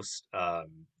almost.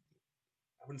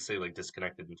 I wouldn't say like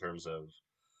disconnected in terms of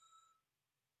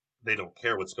they don't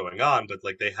care what's going on, but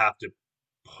like they have to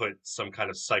put some kind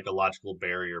of psychological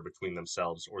barrier between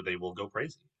themselves or they will go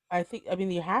crazy. I think I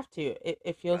mean you have to.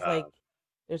 It feels like Uh,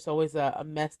 there's always a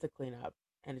mess to clean up,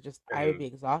 and it just I would and be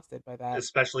exhausted by that.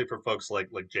 especially for folks like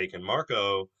Jake and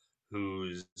Marco,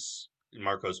 who's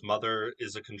Marco's mother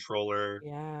is a controller.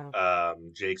 Yeah.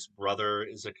 Jake's brother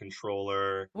is a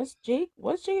controller. Was Jake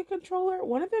a controller?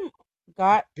 One of them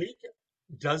got. Jake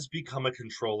does become a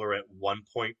controller at one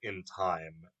point in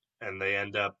time, and they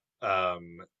end up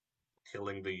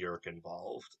killing the Yerk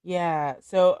involved. Yeah,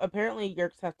 so apparently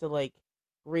Yerks have to like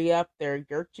re-up their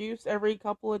Yerk juice every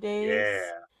couple of days.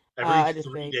 Yeah. Every And if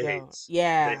three they don't, days, they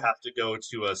yeah. have to go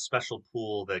to a special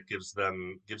pool that gives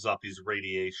off this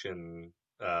radiation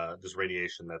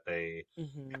that they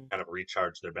Hmm. kind of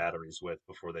recharge their batteries with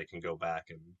before they can go back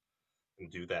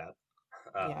and do that.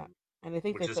 Yeah. Um, And I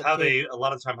think they which is put how Jake. a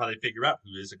lot of time how they figure out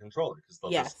who is a controller because they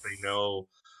Yes. know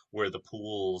where the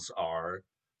pools are,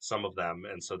 some of them,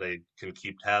 and so they can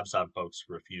keep tabs on folks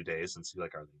for a few days and see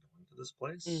like are they going to this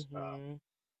place? Hmm.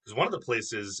 Because one of the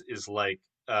places is like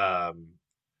um,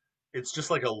 it's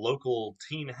just like a local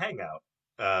teen hangout.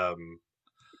 Um,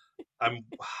 I'm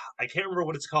I can't remember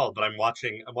what it's called, but I'm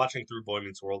watching through Boy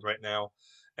Meets World right now,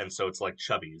 and so it's like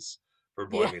Chubbies for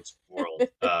Boy Yeah. Meets World,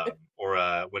 or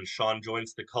when Sean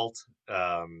joins the cult,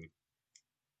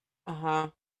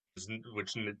 Uh-huh.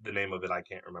 the name of it I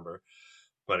can't remember,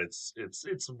 but it's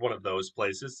one of those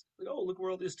places. Like, oh, look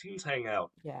where all these teens hang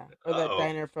out. Yeah. Or Uh that oh,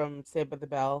 diner from Saved by the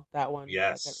Bell, that one.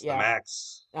 That kind of, yes, the yeah.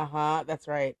 Max. Uh-huh. That's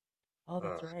right. Oh,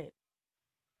 that's Ugh. right.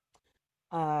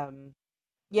 Um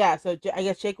yeah, so I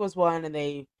guess Jake was one and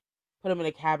they put him in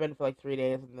a cabin for like 3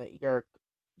 days and the Yerk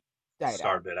died out.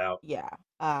 Starved it out. Yeah.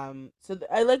 So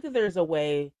I like that there's a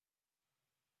way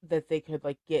that they could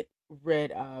like get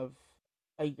rid of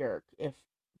a Yerk if,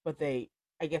 but they,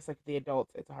 I guess like the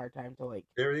adults, it's a hard time to like.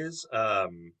 There is,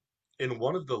 in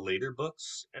one of the later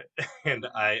books, and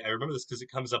I remember this because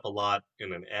it comes up a lot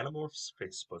in an Animorphs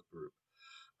Facebook group.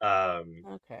 Um,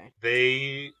 Okay.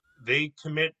 they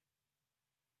commit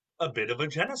a bit of a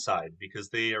genocide because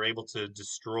they are able to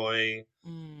destroy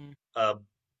Mm. a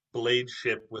blade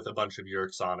ship with a bunch of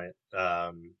Yurks on it.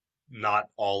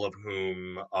 Not all of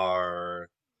whom are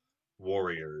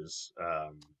warriors.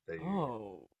 They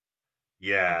Oh.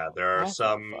 Yeah, Oh, there are that's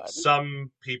not some fun.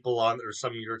 some people on or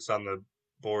some Yurks on the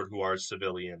board who are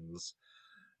civilians,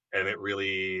 and it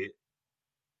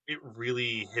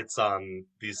really hits on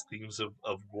these themes of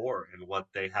war and what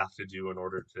they have to do in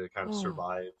order to kind of Oh,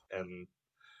 survive and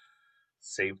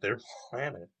save their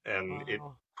planet. And it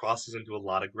wow. crosses into a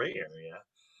lot of gray area.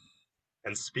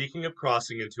 And speaking of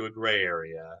crossing into a gray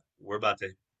area, we're about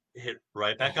to hit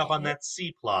right back up on Hit. that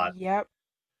C plot Yep.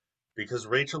 because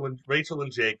Rachel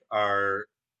and Jake are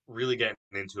really getting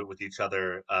into it with each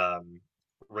other.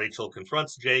 Rachel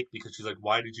confronts Jake because she's like,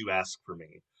 "Why did you ask for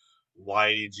me?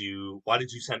 Why did you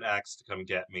send Axe to come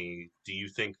get me? Do you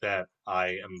think that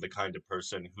I am the kind of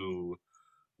person who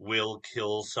will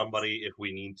kill somebody if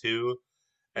we need to?"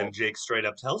 Well, And Jake straight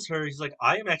up tells her, he's like,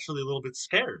 "I am actually a little bit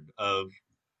scared of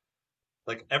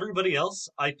like everybody else.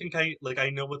 I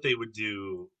know what they would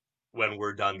do when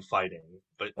we're done fighting.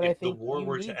 But but I if the think war you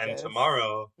were to need end this.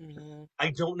 tomorrow, Hmm.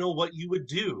 I don't know what you would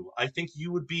do. I think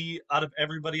you would be out of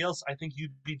everybody else. I think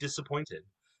you'd be disappointed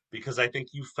because I think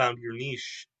you found your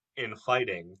niche in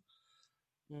fighting.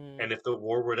 Mm. And if the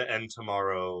war were to end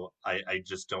tomorrow, I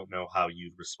just don't know how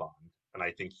you'd respond. And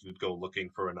I think you'd go looking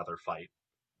for another fight."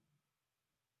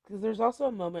 Because there's also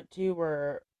a moment too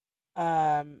where,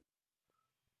 um,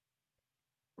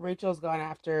 Rachel's gone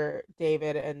after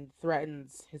David and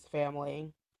threatens his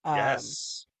family. Um,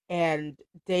 Yes. and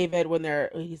David, when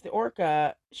he's the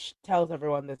orca, tells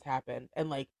everyone this happened, and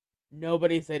like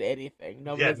nobody said anything. Yeah,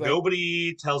 Nobody's like,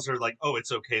 nobody tells her like, "Oh,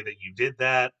 it's okay that you did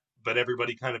that," but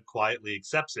everybody kind of quietly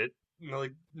accepts it.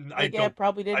 Like, I yeah, don't, it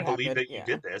probably did I believe happen. that you Yeah.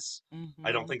 did this.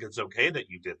 I don't Hmm. think it's okay that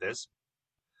you did this.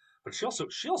 But she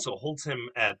also holds him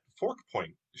at fork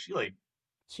point. She like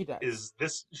She does. is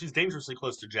this she's dangerously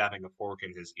close to jabbing a fork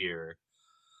in his ear.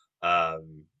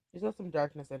 Um, She's got some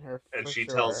darkness in her and for she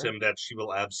tells sure. him that she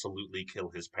will absolutely kill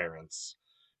his parents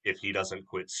if he doesn't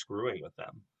quit screwing with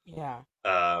them. Yeah.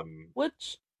 Um,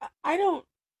 Which I don't.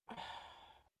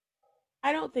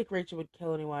 I don't think Rachel would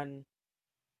kill anyone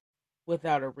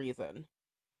without a reason.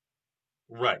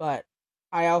 right. But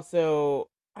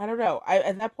I don't know. I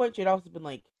At that point she'd also been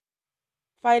like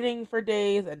fighting for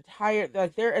days and tired.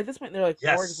 Like they're at this point they're like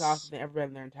more exhausted Yes. than ever been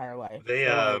in their entire life. They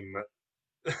So like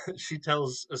she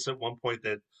tells us at one point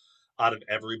that out of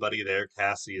everybody there,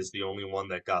 Cassie is the only one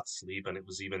that got sleep, and it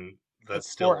was even like that's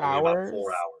still four only about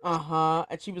four hours. hours. Uh-huh.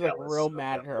 And she was like Jealous real of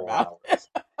mad that at her 4 about it. hours.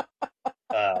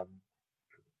 Um,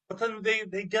 but then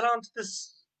they get onto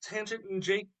this tangent, and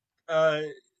Jake uh,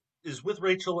 is with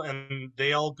Rachel, and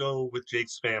they all go with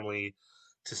Jake's family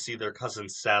to see their cousin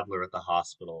Sadler at the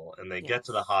hospital. And they get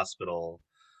to the Yes. hospital,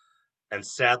 and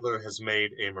Sadler has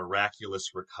made a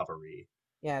miraculous recovery.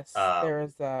 Yes. Um, There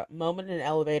was a moment in an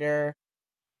elevator.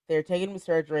 They were taking him to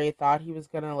surgery, thought he was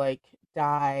gonna like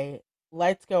die.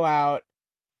 Lights go out.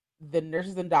 The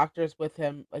nurses and doctors with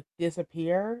him like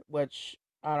disappear, which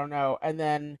I don't know. And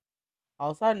then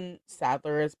all of a sudden,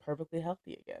 Sadler is perfectly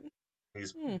healthy again.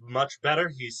 He's Hmm. much better.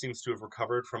 He seems to have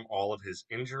recovered from all of his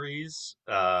injuries.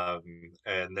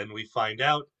 And then we find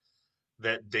out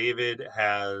that David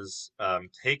has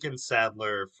taken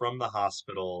Sadler from the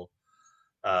hospital,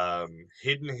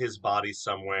 hidden his body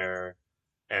somewhere,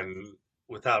 and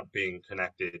without being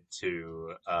connected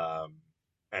to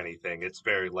anything, it's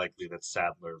very likely that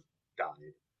Sadler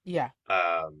died. Yeah,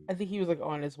 Um, I think he was like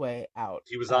on his way out.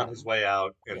 he was on his way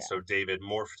out, and Yeah. so David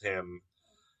morphed him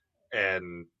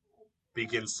and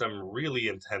begins some really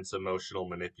intense emotional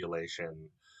manipulation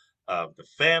of the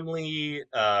family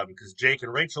because Jake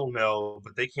and Rachel know,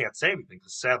 but they can't say anything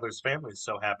because Sadler's family is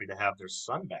so happy to have their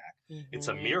son back. It's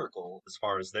a Hmm. miracle as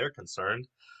far as they're concerned.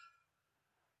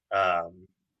 Um,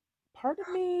 Part of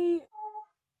me,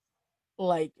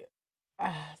 like,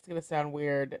 it's gonna sound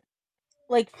weird.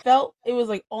 Like, felt it was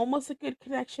like almost a good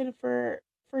connection for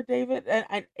David. And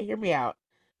I hear me out,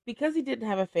 because he didn't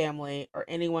have a family or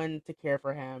anyone to care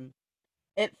for him.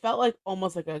 It felt like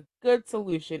almost like a good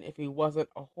solution if he wasn't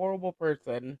a horrible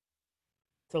person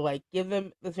to like give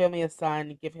them the family a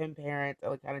son, give him parents,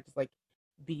 and like kind of just like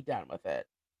be done with it.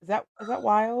 Is that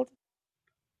wild?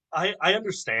 I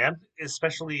understand,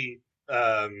 especially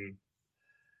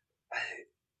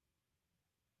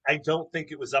I don't think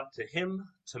it was up to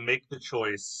him to make the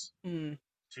choice Mm,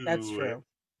 that's to true.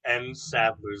 end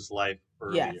Sadler's life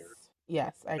Yes. earlier.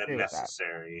 Yes, I than agree with that.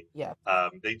 necessary. Yes.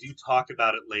 They do talk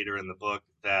about it later in the book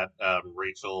that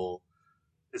Rachel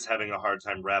is having a hard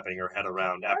time wrapping her head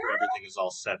around after everything is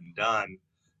all said and done.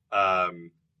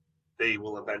 Um, they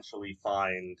will eventually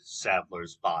find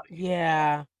Sadler's body,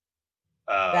 Yeah,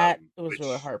 that it was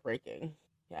really which heartbreaking.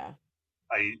 Yeah.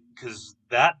 because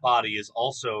that body is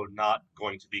also not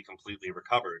going to be completely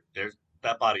recovered. There's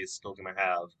that body is still going to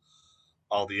have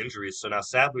all the injuries. So now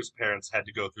Sadler's parents had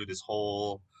to go through this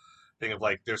whole thing of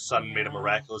like their son made a Yeah.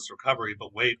 miraculous recovery,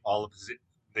 but wait, all of his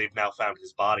they've now found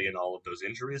his body and all of those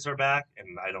injuries are back,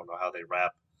 and I don't know how they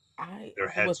wrap I their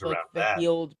heads with like around the that.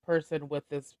 healed person with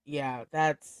this. Yeah,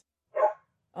 that's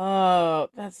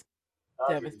Audrey, did you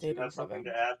devastating have for something to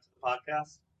them. add to the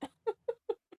podcast?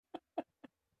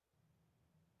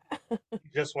 He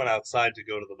just went outside to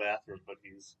go to the bathroom, but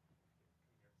he's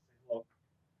well,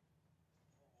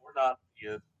 we're not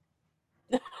you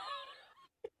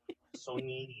so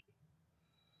needy.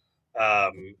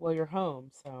 Well, you're home,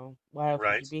 so why else would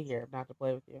you Right. be here if not to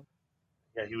play with you?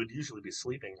 Yeah, he would usually be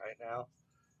sleeping right now.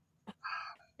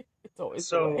 It's always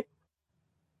the way. So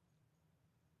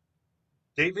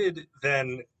David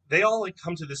then they all like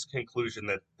come to this conclusion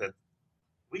that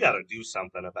we got to do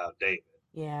something about David.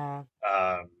 Yeah.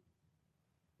 Um,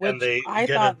 and Which we I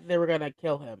get a thought they were gonna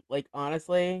kill him. Like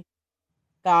honestly,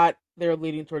 thought they were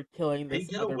leading toward killing they this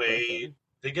get other away person.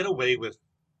 they get away with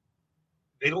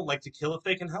they don't like to kill if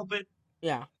they can help it,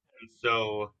 Yeah. and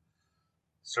so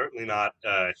certainly not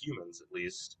humans at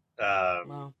least.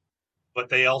 Well. But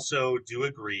they also do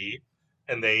agree,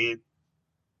 and they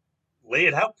lay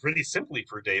it out pretty simply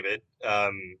for David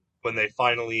when they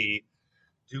finally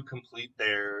do complete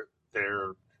their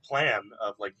plan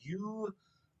of like you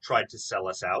tried to sell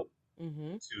us out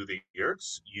Mm-hmm. to the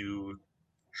Yerks. You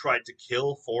tried to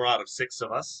kill 4 out of 6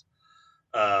 of us.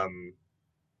 Um,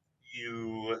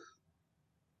 you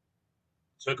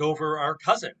took over our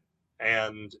cousin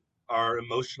and are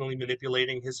emotionally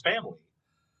manipulating his family.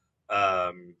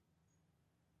 Um,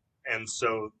 and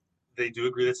so they do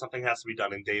agree that something has to be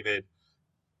done. And David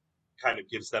kind of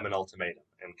gives them an ultimatum.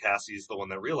 And Cassie's the one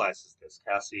that realizes this.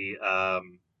 Cassie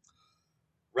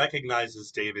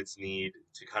recognizes David's need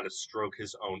to kind of stroke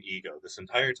his own ego. This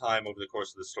entire time over the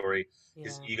course of the story,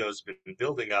 his Yeah. ego's been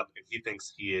building up, and he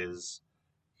thinks he's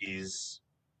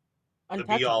the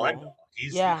be all end Untouchable. all.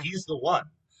 Yeah. He's the one.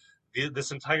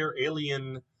 This entire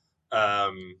alien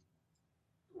um,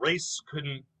 race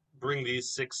couldn't bring these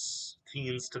 6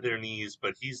 teens to their knees,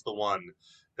 but he's the one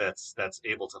that's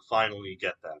able to finally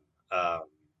get them. Um,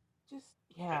 Just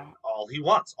and yeah. all he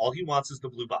wants is the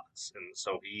blue box, and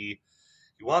so he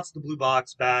wants the blue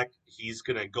box back. He's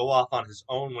gonna go off on his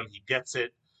own when he gets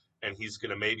it, and he's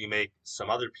gonna maybe make some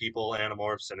other people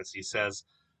animorphs. And as he says,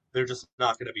 they're just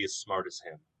not gonna be as smart as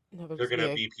him. No, there's They're just be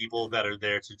gonna a be people that are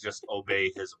there to just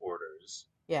obey his orders.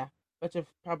 yeah, bunch of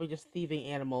probably just thieving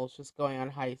animals just going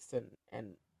on heists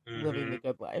and living the Hmm.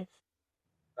 good life.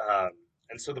 Um,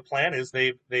 and so the plan is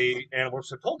they animorphs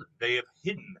have told him they have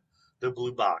hidden the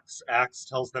blue box. Axe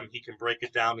tells them he can break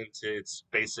it down into its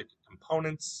basic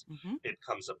components. Mm-hmm. It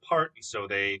comes apart, and so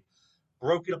they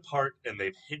broke it apart and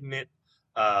they've hidden it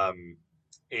um,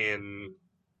 in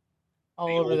All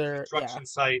the over old their yeah. construction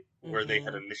site where they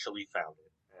had Mm-hmm. initially found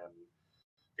it. And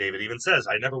David even says,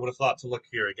 "I never would have thought to look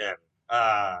here again."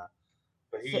 But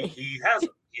So he has them.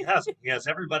 He has them. He has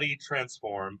everybody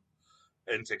transform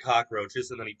into cockroaches,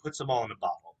 and then he puts them all in a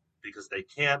bottle because they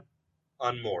can't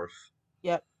unmorph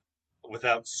yep.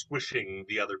 without squishing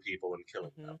the other people and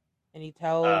killing Mm-hmm. them. And he Uh,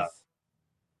 tells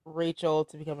Rachel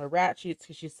to become a rat sheet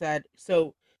because she said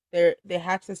so. They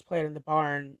hatch this plan in the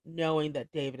barn, knowing that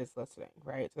David is listening,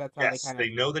 right? So that's how they yes, kind they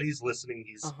of know that he's listening. uh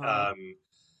He's huh.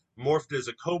 morphed as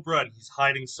a cobra, and he's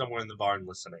hiding somewhere in the barn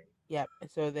listening Yep. And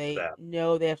so to they them.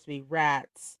 know they have to be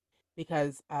rats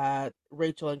because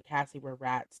Rachel and Cassie were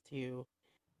rats to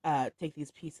take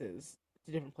these pieces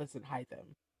to different places and hide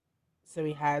them. So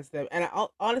he has them, and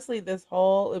honestly, this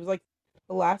whole it was like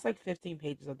the last like 15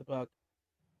 pages of the book.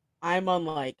 I'm on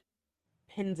like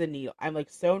pins and needles. I'm like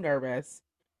so nervous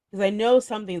because I know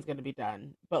something's gonna be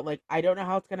done, but like I don't know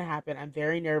how it's gonna happen. I'm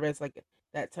very nervous, like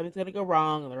that something's gonna go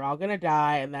wrong and they're all gonna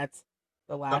die, and that's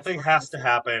the last Something book in has the to series.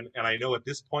 happen, and I know at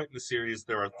this point in the series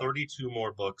there are 32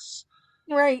 more books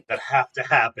Right. that have to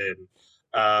happen,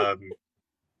 um,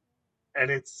 and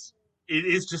it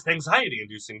is just anxiety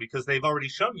inducing because they've already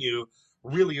shown you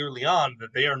really early on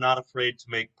that they are not afraid to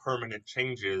make permanent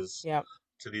changes Yep.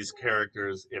 to these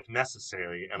characters if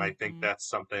necessary, and I think Mm-hmm. that's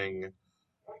something.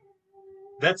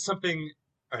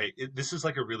 All right, this is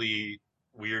like a really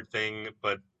weird thing,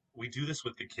 but we do this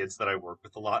with the kids that I work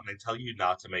with a lot, and they tell you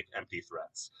not to make empty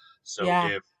threats. So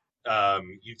Yeah.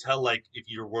 You tell, like, if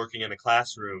you're working in a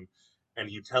classroom and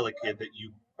you tell a kid that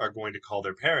you are going to call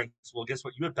their parents, well, guess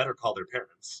what? You had better call their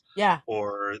parents, Yeah,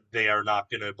 or they are not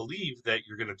going to believe that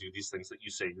you're going to do these things that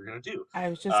you say you're going to do. I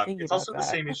was just thinking It's about also the that.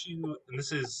 same issue, and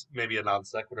this is maybe a non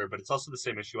sequitur, but it's also the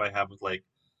same issue I have with like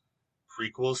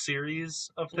prequel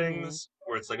series of Hmm. things,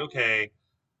 where it's like, okay,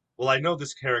 well, I know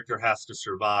this character has to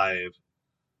survive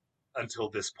until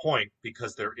this point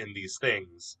because they're in these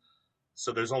things.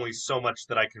 So there's only so much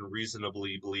that I can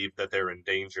reasonably believe that they're in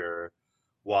danger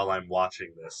while I'm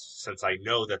watching this, since I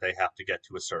know that they have to get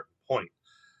to a certain point.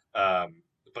 Um,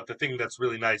 but the thing that's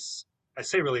really nice, I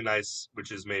say really nice,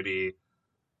 which is maybe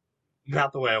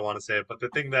not the way I want to say it, but the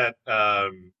thing that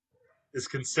is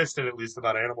consistent, at least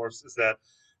about Animorphs, is that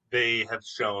they have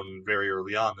shown very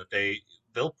early on that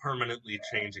they'll permanently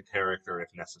change a character if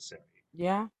necessary.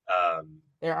 Yeah, Um,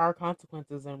 there are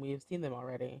consequences, and we've seen them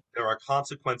already. there are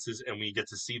consequences, and we get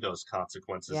to see those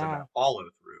consequences and Yeah. that follow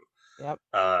through. Yep.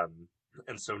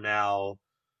 And so now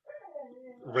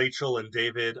Rachel and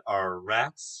David are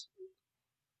rats.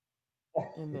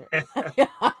 In there.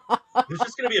 There's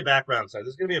just going to be a background. Sorry,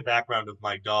 there's going to be a background of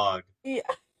my dog, Yeah.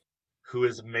 who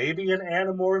is maybe an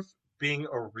Animorph, being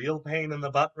a real pain in the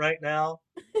butt right now.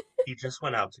 He just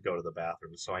went out to go to the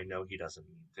bathroom, so I know he doesn't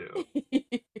need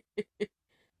to.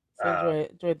 So Uh,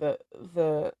 enjoy the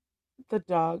the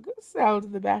dog sound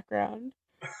in the background.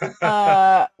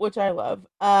 Which I love.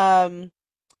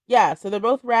 Yeah, so they're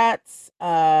both rats.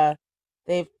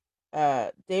 They've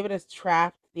David has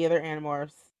trapped the other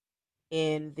Animorphs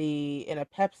in a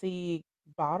Pepsi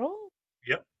bottle.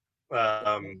 yep.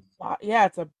 Yeah,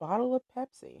 it's a bottle of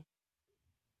Pepsi.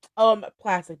 Oh,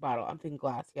 plastic bottle. I'm thinking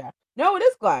glass. Yeah. No, it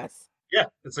is glass. Yeah,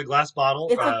 it's a glass bottle.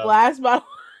 It's a glass bottle.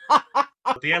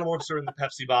 But the Animorphs are in the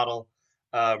Pepsi bottle.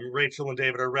 Rachel and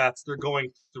David are rats. They're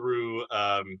going through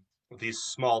these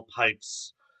small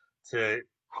pipes to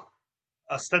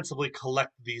ostensibly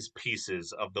collect these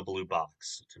pieces of the blue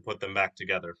box to put them back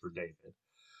together for David.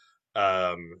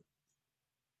 Um,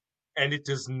 and it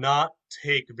does not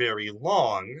take very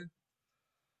long,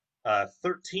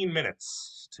 13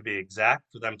 minutes to be exact,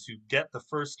 for them to get the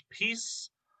first piece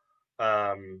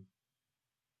um,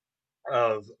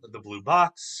 of the blue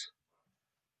box,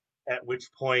 at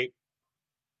which point,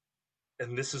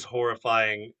 and this is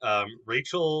horrifying,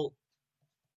 Rachel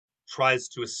tries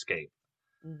to escape,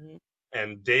 Hmm.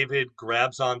 and David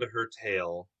grabs onto her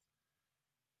tail,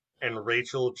 and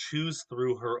Rachel chews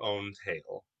through her own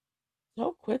tail.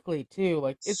 So quickly too.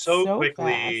 Like it's So so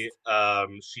quickly,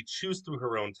 fast. she chews through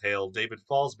her own tail. David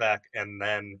falls back, and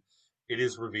then it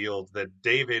is revealed that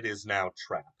David is now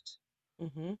trapped.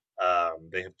 Hmm.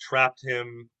 They have trapped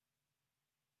him,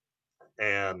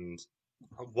 and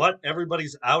what?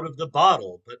 Everybody's out of the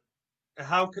bottle, but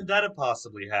how could that have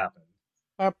possibly happened?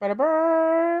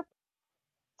 Burp.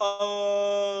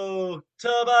 Oh,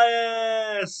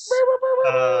 Tobias!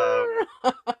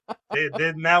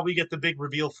 Now we get the big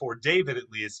reveal for David, at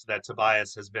least, that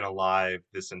Tobias has been alive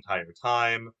this entire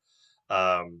time.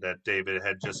 That David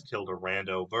had just killed a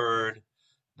rando bird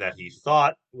that he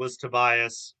thought was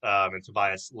Tobias, and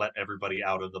Tobias let everybody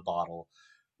out of the bottle,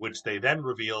 which they then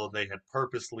revealed they had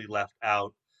purposely left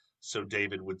out so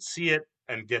David would see it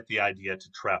and get the idea to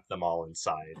trap them all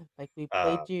inside. Like we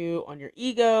Uh, played you on your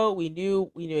ego. We knew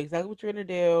exactly what you're gonna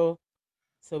do.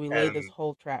 So we laid this and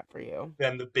whole trap for you.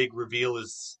 then the big reveal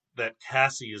is that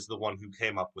Cassie is the one who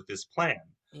came up with this plan.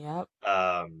 Yep.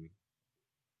 Um,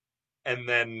 and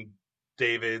then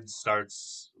David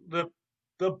starts the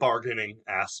bargaining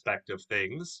aspect of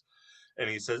things, and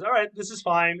he says, "All right, this is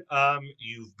fine.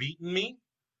 You've beaten me.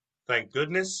 Thank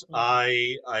goodness. Hmm.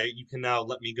 You can now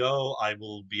let me go. I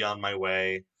will be on my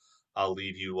way. I'll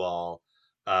leave you all."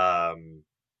 Um,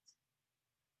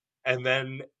 and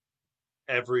then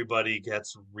everybody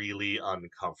gets really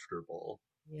uncomfortable,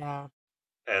 Yeah.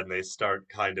 and they start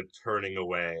kind of turning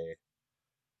away.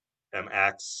 And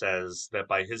Axe says that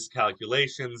by his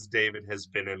calculations, David has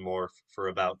been in Morph for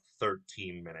about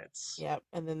 13 minutes. Yep.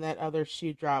 And then that other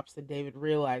shoe drops, and David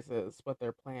realizes what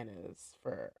their plan is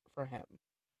for him.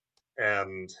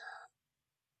 And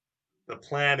the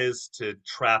plan is to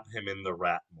trap him in the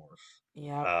rat morph,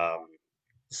 Yep.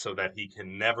 so that he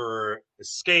can never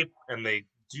escape. And they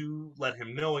do let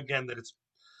him know again that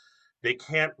they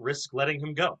can't risk letting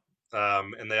him go.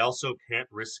 And they also can't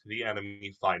risk the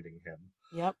enemy finding him.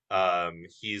 Yep.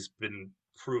 He's been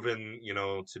proven,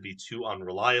 to be too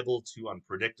unreliable, too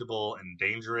unpredictable, and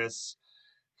dangerous.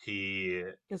 He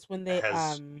Because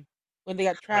has, when they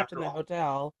got trapped in after the all,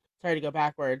 hotel, sorry to go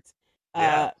backwards.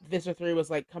 yeah, Visser 3 was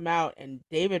like, "Come out," and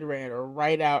David ran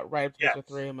right up to yeah, Visser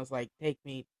 3 and was like, "Take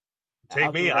me." take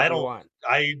I'll do me. whatever you want.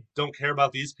 I don't care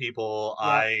about these people.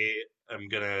 Yep, I am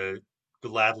gonna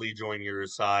gladly join your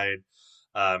side.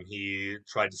 He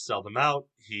tried to sell them out.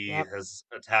 He yep, has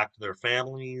attacked their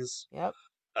families. yep.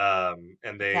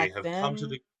 And Attack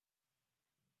them.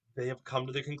 they have come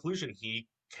to the conclusion he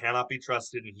cannot be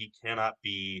trusted and he cannot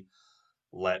be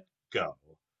let go.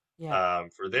 Yep,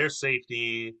 For their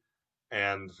safety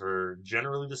and for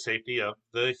generally the safety of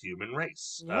the human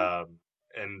race. yep.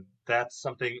 And that's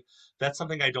something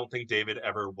I don't think David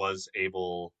ever was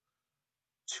able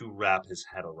to wrap his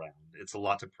head around. It's a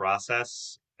lot to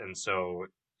process, and so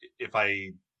if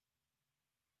I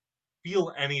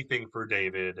feel anything for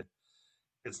David,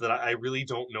 it's that I really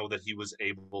don't know that he was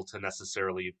able to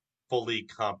necessarily fully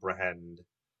comprehend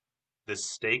the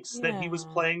stakes that he was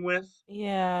Yeah, playing with,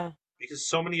 yeah, because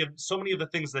so many of the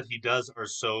things that he does are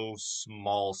so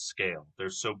small scale. They're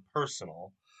so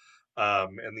personal.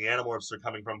 And the Animorphs are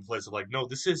coming from a place of like, no,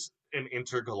 this is an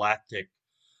intergalactic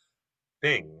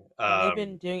thing. and they've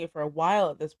been doing it for a while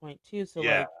at this point too. So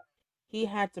Yeah, like, he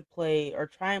had to play or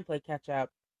try and play catch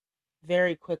up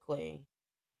very quickly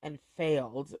and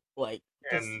failed. Like,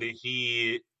 just and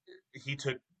he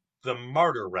took the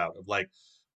martyr route of like,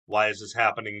 why is this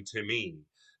happening to me?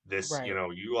 This, right,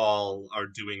 you all are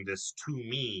doing this to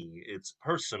me. It's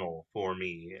personal for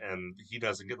me, and he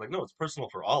doesn't get like, no, it's personal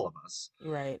for all of us.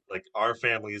 right, Like our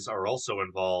families are also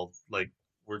involved. Like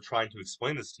we're trying to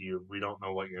explain this to you. We don't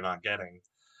know what you're not getting.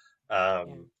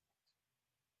 yeah, Um,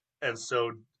 and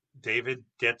so David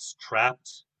gets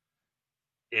trapped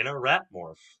in a rat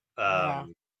morph. yeah.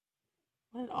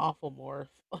 What an awful morph.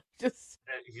 Like, just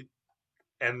He,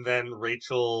 and then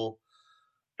Rachel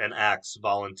and Axe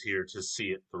volunteer to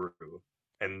see it through,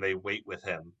 and they wait with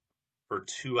him for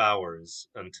 2 hours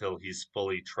until he's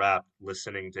fully trapped,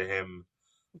 listening to him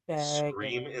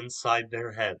scream begging. inside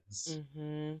their heads.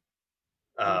 Mm-hmm.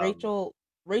 And Um,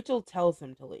 Rachel tells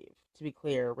him to leave. To be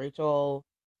clear, Rachel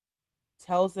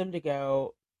tells him to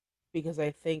go because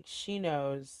I think she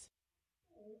knows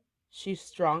she's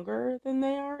stronger than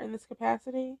they are in this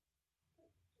capacity.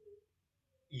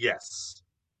 yes,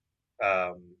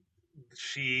 um,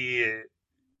 she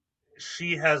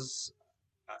she has,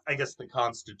 I guess, the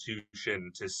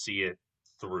constitution to see it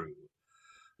through.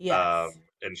 Yes,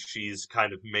 And she's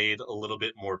kind of made a little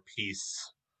bit more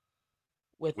peace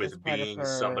with this with part of being her.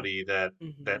 somebody that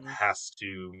Mm-hmm. has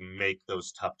to make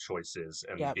those tough choices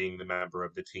and Yep. being the member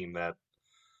of the team that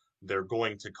they're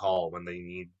going to call when they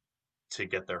need to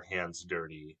get their hands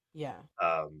dirty. Yeah.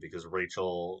 Because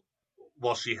Rachel,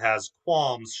 while she has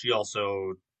qualms, she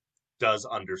also does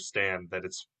understand that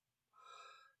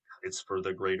it's for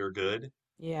the greater good.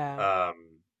 Yeah.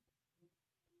 Um,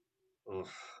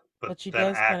 oof. But But she that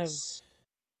does kind of. acts.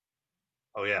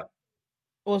 Oh yeah,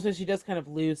 Well, so she does kind of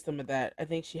lose some of that. I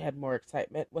think she had more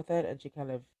excitement with it, and she kind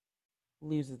of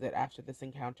loses it after this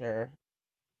encounter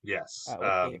yes.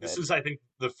 with This David. is, I think,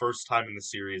 the first time in the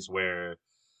series where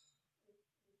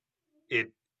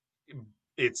it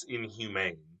it's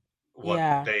inhumane what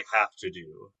Yeah. they have to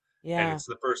do. And Yeah. it's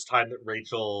the first time that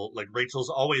Rachel's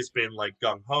always been like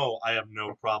gung ho, I have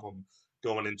no problem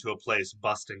going into a place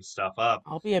busting stuff up.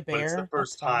 I'll be a But it's the bear.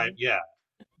 That's first time, fine. yeah,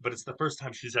 but it's the first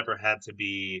time she's ever had to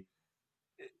be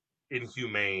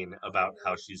inhumane about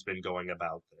how she's been going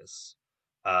about this.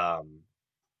 Um,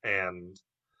 and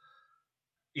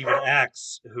even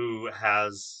Axe,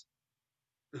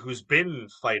 who's been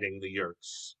fighting the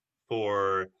Yerks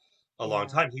for a long Yeah.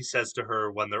 time, he says to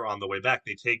her when they're on the way back,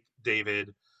 they take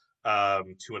David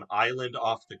to an island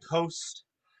off the coast,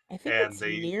 I think and it's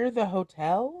they near the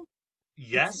hotel.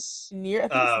 It's yes, near. I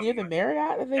think it's um, near the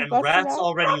Marriott that they've and busted rats up.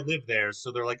 already live there,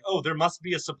 so they're like, oh, there must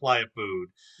be a supply of food,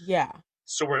 Yeah.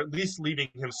 so we're at least leaving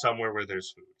him somewhere where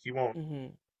there's food. He won't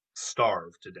Mm-hmm.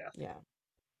 starve to death. Yeah.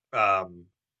 Um,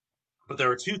 But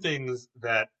there are two things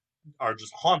that are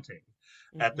just haunting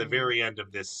at the Mm-hmm. very end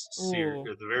of this series, Ooh.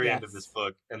 at the very end of this Yes.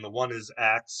 book. And the one is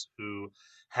Axe, who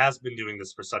has been doing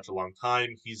this for such a long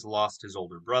time. He's lost his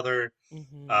older brother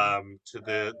Mm-hmm.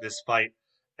 to this fight,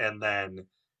 and then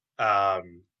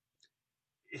um,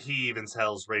 he even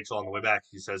tells Rachel on the way back.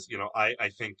 He says, I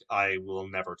think I will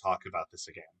never talk about this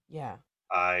again. Yeah.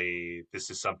 This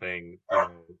is something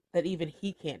That even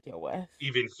he can't deal with.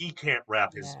 even he can't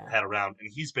wrap his Yeah. head around, and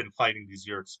he's been fighting these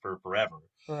yurks for forever.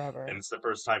 And Forever. it's the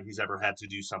first time he's ever had to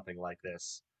do something like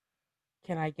this.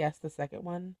 Can I guess the second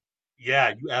one?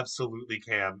 Yeah, you absolutely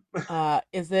can.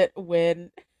 Is it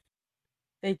when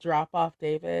they drop off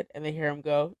David and they hear him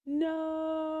go, no?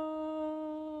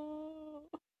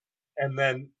 And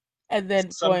then And then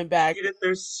some going back kid at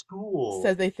their school.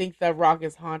 says they think the rock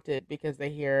is haunted because they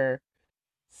hear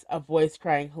a voice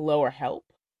crying hello or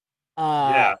help.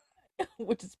 Uh Yeah,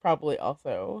 which is probably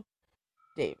also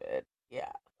David.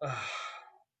 Yeah.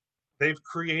 They've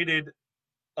created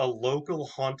a local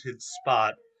haunted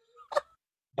spot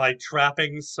by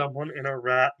trapping someone in a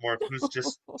rat morph who's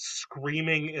just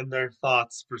screaming in their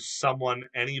thoughts for someone,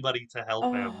 anybody to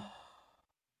help him. Oh,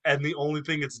 And the only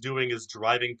thing it's doing is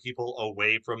driving people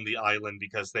away from the island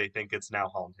because they think it's now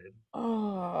haunted.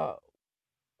 oh,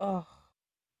 oh,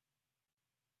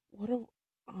 what a,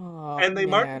 oh And they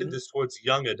marketed man. this towards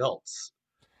young adults.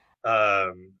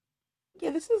 Um,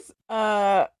 Yeah, this is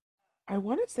I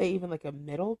want to say even like a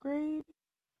middle grade,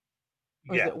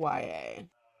 or is yeah. it YA?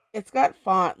 It's got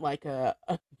font like a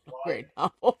middle grade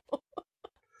novel.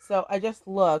 So I just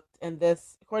looked, and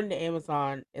this, according to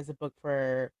Amazon, is a book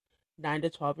for 9 to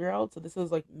 12-year-olds. So this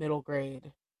is like middle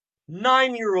grade,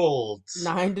 9-year-olds.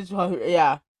 9 to 12.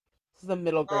 Yeah, this is a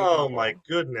middle grade Oh my novel.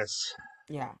 goodness.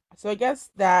 Yeah. So I guess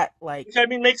that like Which I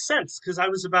mean makes sense because I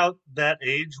was about that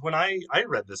age when I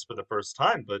read this for the first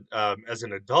time. But as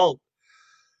an adult,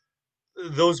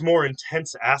 those more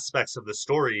intense aspects of the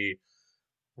story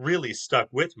really stuck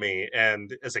with me.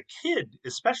 And as a kid,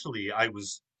 especially, I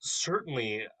was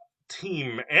certainly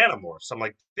team Animorphs. I'm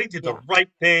like, they did the yeah. right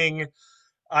thing.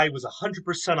 I was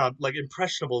 100% on, like,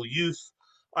 impressionable youth.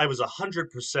 I was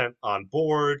 100% on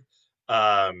board.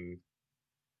 Um,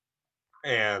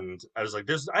 and I was like,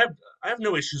 I have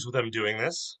no issues with them doing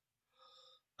this.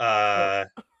 So Uh,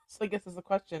 so I guess as a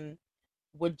question,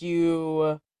 would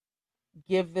you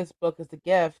give this book as a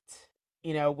gift?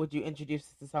 Would you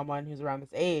introduce it to someone who's around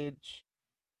this age,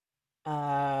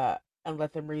 uh, and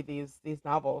let them read these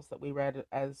novels that we read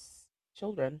as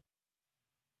children?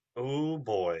 oh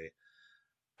boy.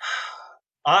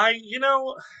 I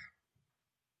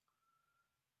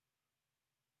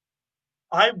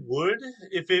I would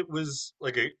if it was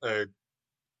like a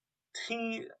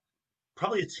teen,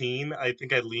 probably a teen. I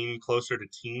think I lean closer to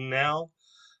teen now,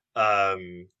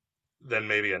 um, than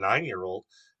maybe a 9-year-old.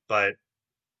 But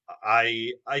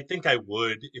I think I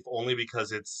would, if only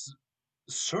because it's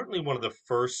certainly one of the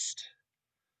first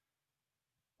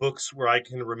books where I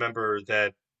can remember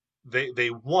that they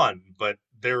won, but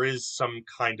there is some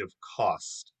kind of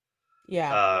cost.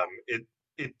 Yeah,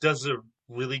 It does a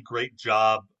really great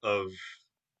job of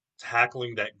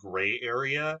tackling that gray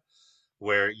area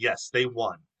where yes, they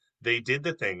won. They did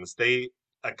the things. They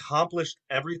accomplished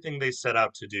everything they set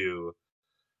out to do,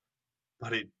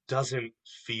 but it doesn't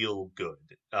feel good.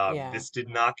 yeah, This did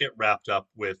not get wrapped up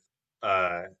with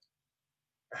a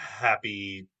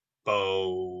happy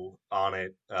bow on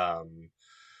it.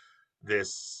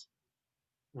 This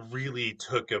really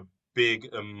took a big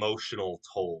emotional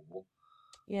toll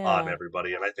on yeah,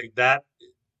 everybody. And I think that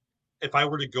if I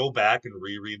were to go back and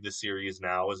reread the series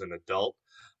now as an adult,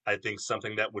 I think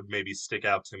something that would maybe stick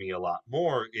out to me a lot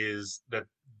more is that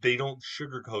they don't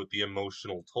sugarcoat the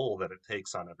emotional toll that it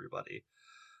takes on everybody.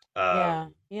 yeah,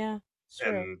 Um, yeah. It's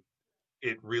true. and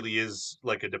it really is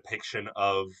like a depiction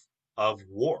of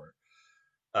war.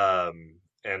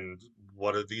 And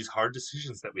what are these hard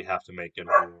decisions that we have to make in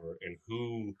war, and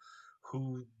who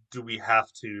do we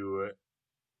have to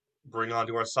bring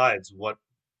onto our sides? What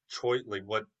choice, like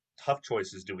what tough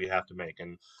choices do we have to make,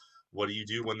 and what do you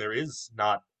do when there is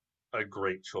not a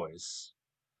great choice?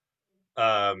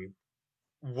 Um,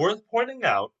 Worth pointing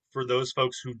out for those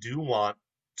folks who do want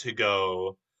to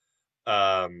go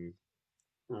um,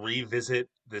 revisit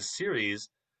this series,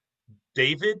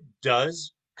 David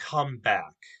does come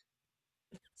back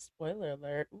Spoiler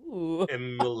alert. Ooh.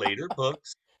 in the later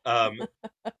books. Um,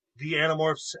 the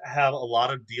Animorphs have a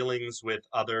lot of dealings with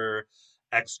other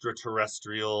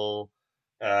extraterrestrial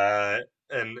uh,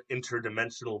 and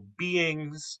interdimensional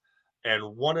beings,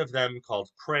 and one of them, called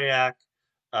Krayak,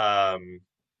 um,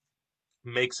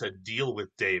 makes a deal with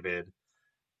David,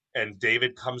 and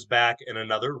David comes back in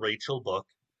another Rachel book.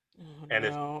 Oh And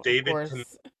if no, of David can,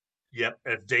 course. yep,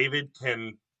 if David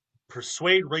can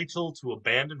persuade Rachel to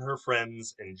abandon her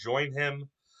friends and join him,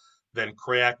 then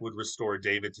Krayak would restore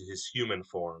David to his human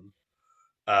form.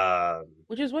 Um,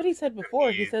 Which is what he said and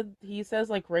before. He says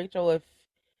like, Rachel,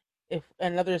 if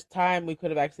another time we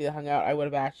could have actually hung out, I would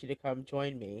have asked you to come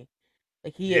join me.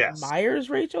 Like, he yes. admires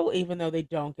Rachel even though they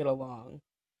don't get along.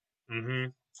 hmm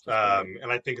Which is weird.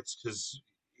 and I think it's because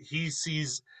he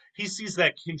sees he sees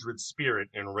that kindred spirit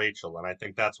in Rachel, and I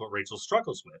think that's what Rachel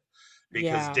struggles with,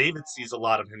 because Yeah. David sees a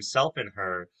lot of himself in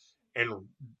her, and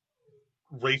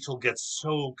Rachel gets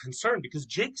so concerned because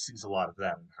Jake sees a lot of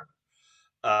that in her.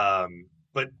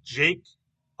 But Jake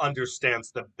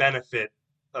understands the benefit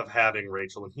of having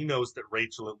Rachel, and he knows that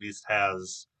Rachel at least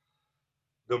has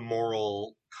the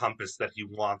moral compass that he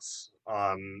wants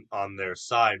on their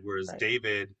side, whereas Right.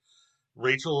 David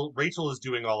Rachel is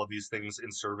doing all of these things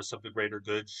in service of the greater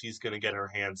good. She's going to get her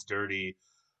hands dirty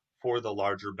for the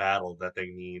larger battle that they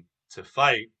need to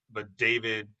fight, but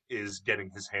David is getting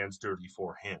his hands dirty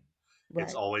for him.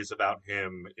 It's Right. always about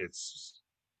him. It's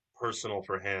personal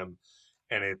for him,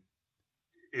 and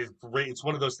it's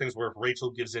one of those things where if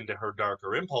Rachel gives in to her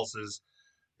darker impulses,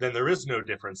 then there is no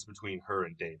difference between her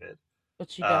and David.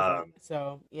 But she doesn't. Um,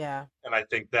 So, yeah. and I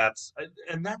think that's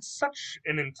such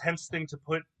an intense thing to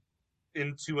put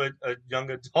into a young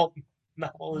adult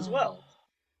novel as well.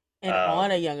 And Um,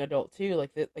 on a young adult too.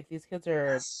 Like these kids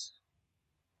are yes.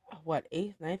 what,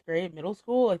 8th, ninth grade, middle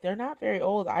school? Like they're not very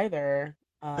old either.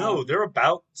 No, they're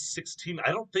about 16.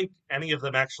 I don't think any of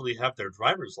them actually have their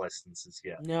driver's licenses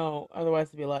yet. No, otherwise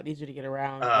it'd be a lot easier to get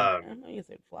around and Um, I guess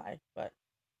they'd fly, but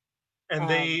and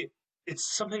um it's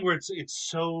something where it's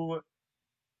so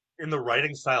in the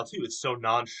writing style too. It's so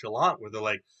nonchalant where they're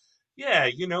like, yeah,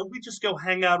 we just go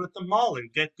hang out at the mall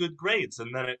and get good grades,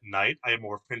 and then at night I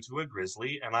morph into a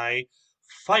grizzly and I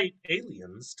fight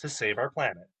aliens to save our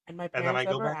planet, and my and then parents I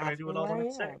go never back and I ask do me it all where the I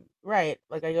next day. am. Right.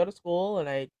 Like I go to school and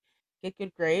I get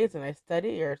good grades and I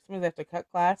study, or sometimes I have to cut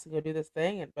class and go do this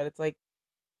thing, and but it's like,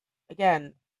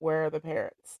 again, where are the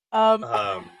parents? Um,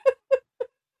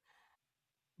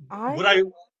 what I I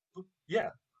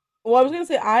yeah, well, I was gonna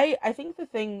say I think the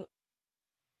thing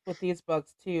with these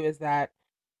books too is that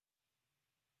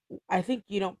I think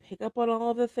you don't pick up on all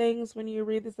of the things when you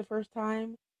read this the first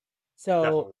time. So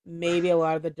definitely. maybe a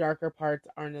lot of the darker parts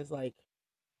aren't as like,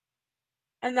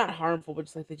 and not harmful, but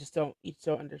just like they just don't, you just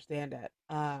don't understand it.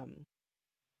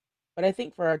 But I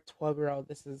think for a 12-year-old,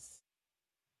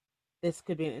 this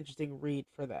could be an interesting read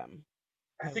for them.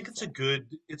 I I think would it's say, a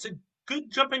good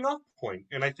jumping off point,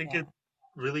 and I think yeah, it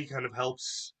really kind of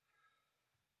helps.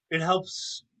 It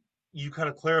helps you kind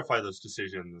of clarify those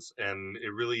decisions, and it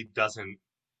really doesn't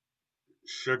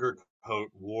sugarcoat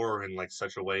war in like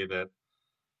such a way that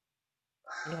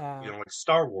yeah, like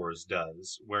Star Wars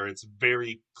does, where it's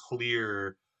very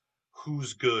clear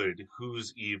who's good,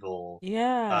 who's evil,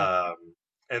 yeah. um,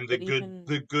 and It even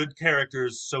the good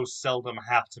characters so seldom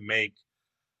have to make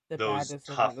the bad those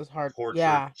tough, decision, those hard, tortured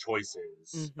yeah,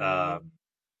 choices. mm-hmm.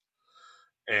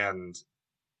 And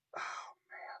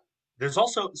there's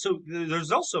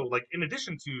also like in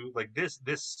addition to like this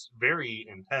very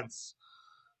intense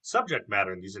subject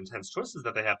matter and these intense choices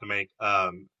that they have to make.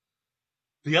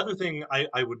 The other thing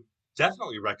I would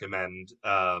definitely recommend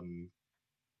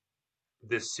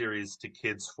this series to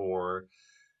kids for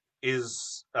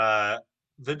is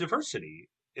the diversity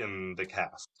in the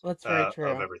cast That's very of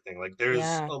true. everything. Like there's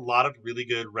Yeah, a lot of really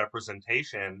good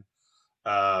representation,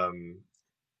 um,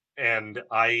 and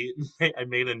I I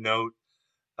made a note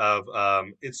of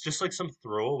it's just like some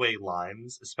throwaway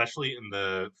lines, especially in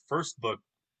the first book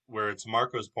where it's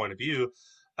Marco's point of view.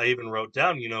 I even wrote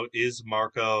down, is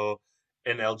Marco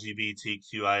an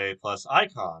LGBTQIA plus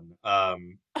icon?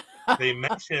 They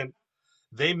mention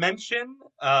they mention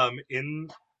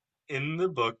in the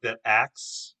book that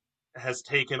Axe has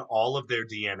taken all of their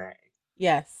DNA.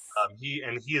 yes, He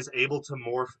is able to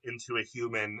morph into a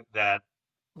human that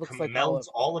looks like all melds of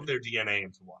all of them. their DNA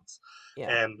into once. Yeah,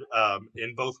 And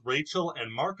in both Rachel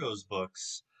and Marco's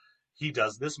books, he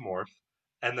does this morph.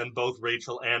 And then both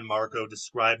Rachel and Marco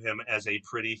describe him as a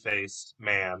pretty faced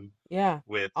man yeah,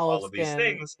 with olive all of these skin.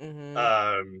 things. Mm-hmm.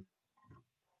 Um,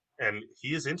 and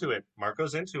he is into it.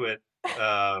 Marco's into it.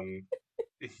 Um,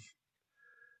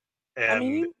 I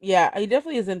mean, and yeah, he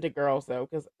definitely is into girls though,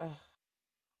 because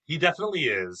he definitely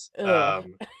is. ugh,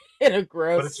 in a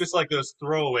But it's gross. just like those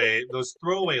throwaway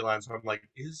lines where I'm like,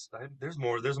 there's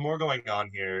more going on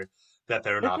here that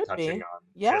they're There not could touching be. on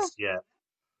Yeah. just yet.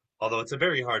 Although it's a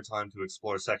very hard time to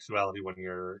explore sexuality when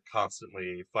you're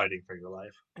constantly fighting for your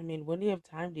life. I mean, when do you have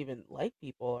time to even like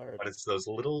people or But it's those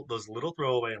little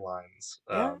throwaway lines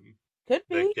yeah, could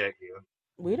that be. get you.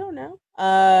 We don't know.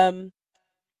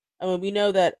 I mean, we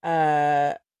know that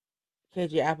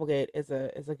KG Applegate is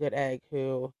a good egg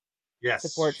who Yes,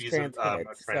 supports she's trans a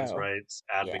kids. trans So, rights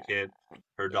yeah. advocate.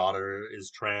 Her Yeah. daughter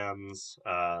is trans,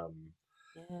 and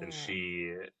Yeah.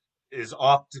 she is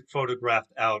oft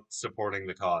photographed out supporting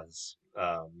the cause.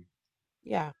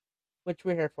 Yeah. Which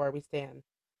we're here for. We stand.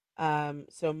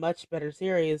 So much better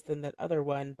series than that other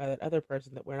one by that other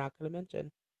person that we're not going to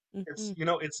mention. It's Hmm.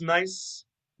 it's nice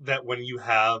that when you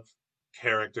have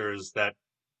characters that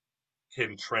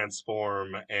can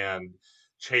transform and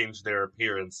change their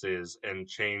appearances and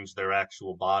change their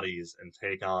actual bodies and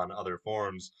take on other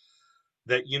forms,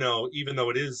 that even though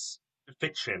it is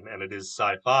fiction and it is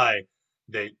sci-fi,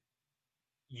 that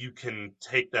you can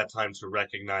take that time to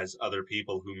recognize other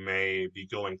people who may be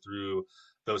going through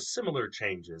those similar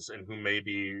changes and who may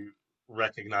be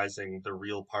recognizing the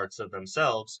real parts of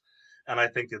themselves. And I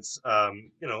think it's, a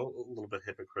little bit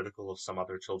hypocritical of some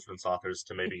other children's authors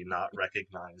to maybe not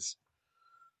recognize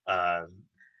uh,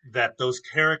 that those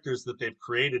characters that they've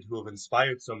created who have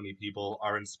inspired so many people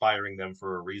are inspiring them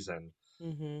for a reason,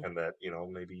 Mm-hmm. and that,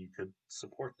 maybe you could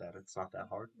support that. It's not that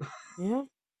hard. Yeah,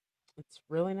 it's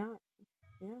really not.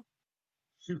 Yeah,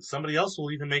 Shoot, somebody else will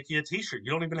even make you a T-shirt.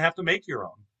 You don't even have to make your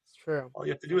own. it's true. All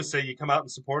you have to do is So, say you come out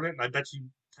and support it, and I bet you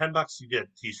 $10 you get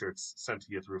T-shirts sent to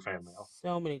you through fan mail.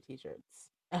 so many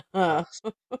t-shirts. Uh,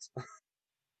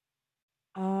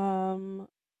 um,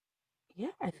 yeah,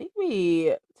 I think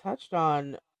we touched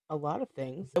on a lot of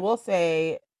things. I will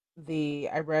say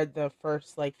I read the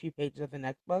first like few pages of the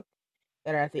next book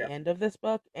that are at the yeah, end of this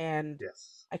book, and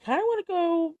yes. I kind of want to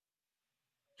go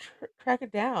track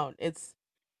it down. It's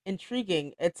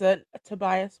intriguing. It's a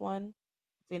Tobias one,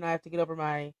 so I have to get over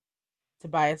my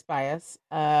Tobias bias.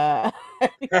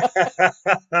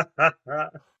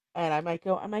 And I might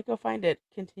go find it.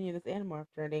 Continue this Animorph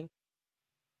journey.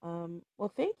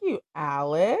 Well, thank you,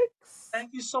 Alex.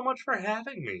 Thank you so much for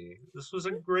having me. This was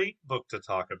a great book to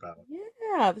talk about.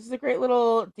 Yeah, this is a great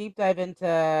little deep dive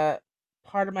into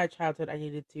part of my childhood I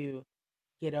needed to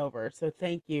get over. So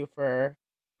thank you for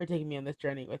taking me on this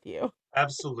journey with you.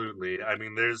 Absolutely. I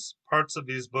mean, there's parts of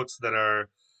these books that are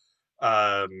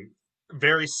um,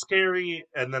 very scary,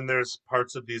 and then there's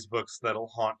parts of these books that'll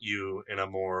haunt you in a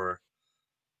more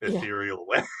Yeah, ethereal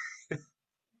way.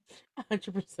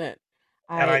 100%.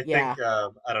 And I I yeah, think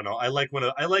I don't know. I like when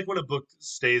a book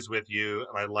stays with you,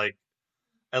 and I like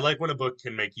when a book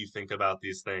can make you think about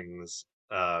these things.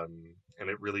 And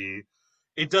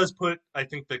it does put, I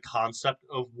think, the concept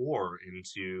of war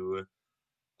into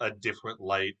a different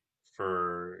light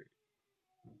for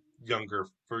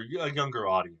a younger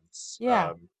audience.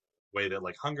 yeah. Way that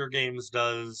like Hunger Games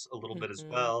does a little bit as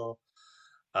Hmm. well.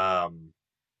 Um,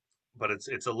 but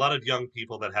it's a lot of young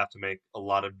people that have to make a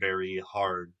lot of very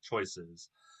hard choices,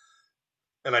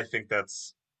 and I think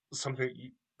that's something.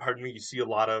 Pardon me, you see a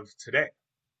lot of today.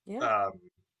 Yeah, Um,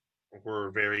 we're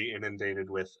very inundated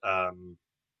with a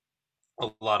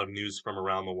lot of news from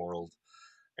around the world,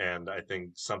 and I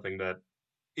think something that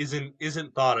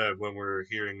isn't thought of when we're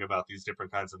hearing about these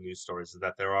different kinds of news stories is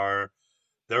that there are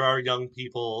young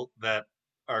people that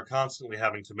are constantly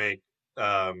having to make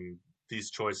these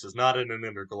choices, not at an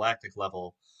intergalactic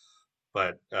level,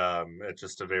 but at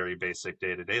just a very basic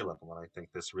day to day level. And I think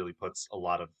this really puts a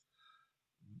lot of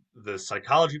the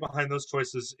psychology behind those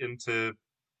choices into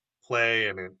play,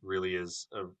 and it really is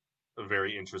a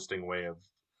very interesting way of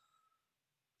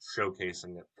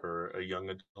showcasing it for a young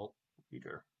adult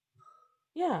reader.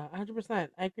 yeah, 100%.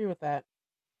 I agree with that.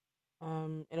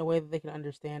 In a way that they can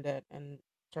understand it and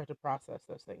start to process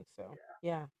those things. So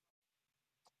yeah.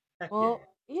 Heck yeah. Well,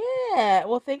 yeah.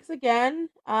 Well, thanks again.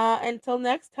 Until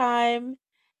next time,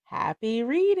 happy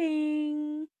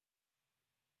reading.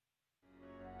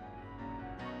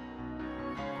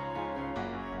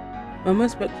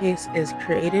 Momo's Bookcase is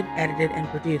created, edited, and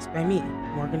produced by me,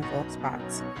 Morgan Phillips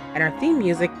Potts, and our theme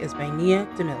music is by Nia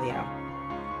D'Amelio.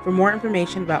 For more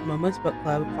information about Momo's Book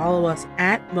Club, follow us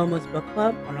at Momo's Book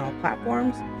Club on all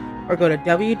platforms, or go to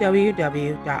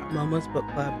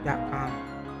www.momosbookclub.com.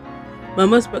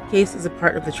 Momo's Bookcase is a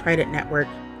part of the Trident Network.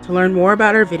 To learn more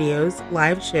about our videos,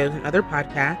 live shows, and other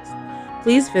podcasts,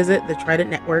 please visit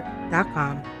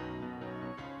thetridentnetwork.com.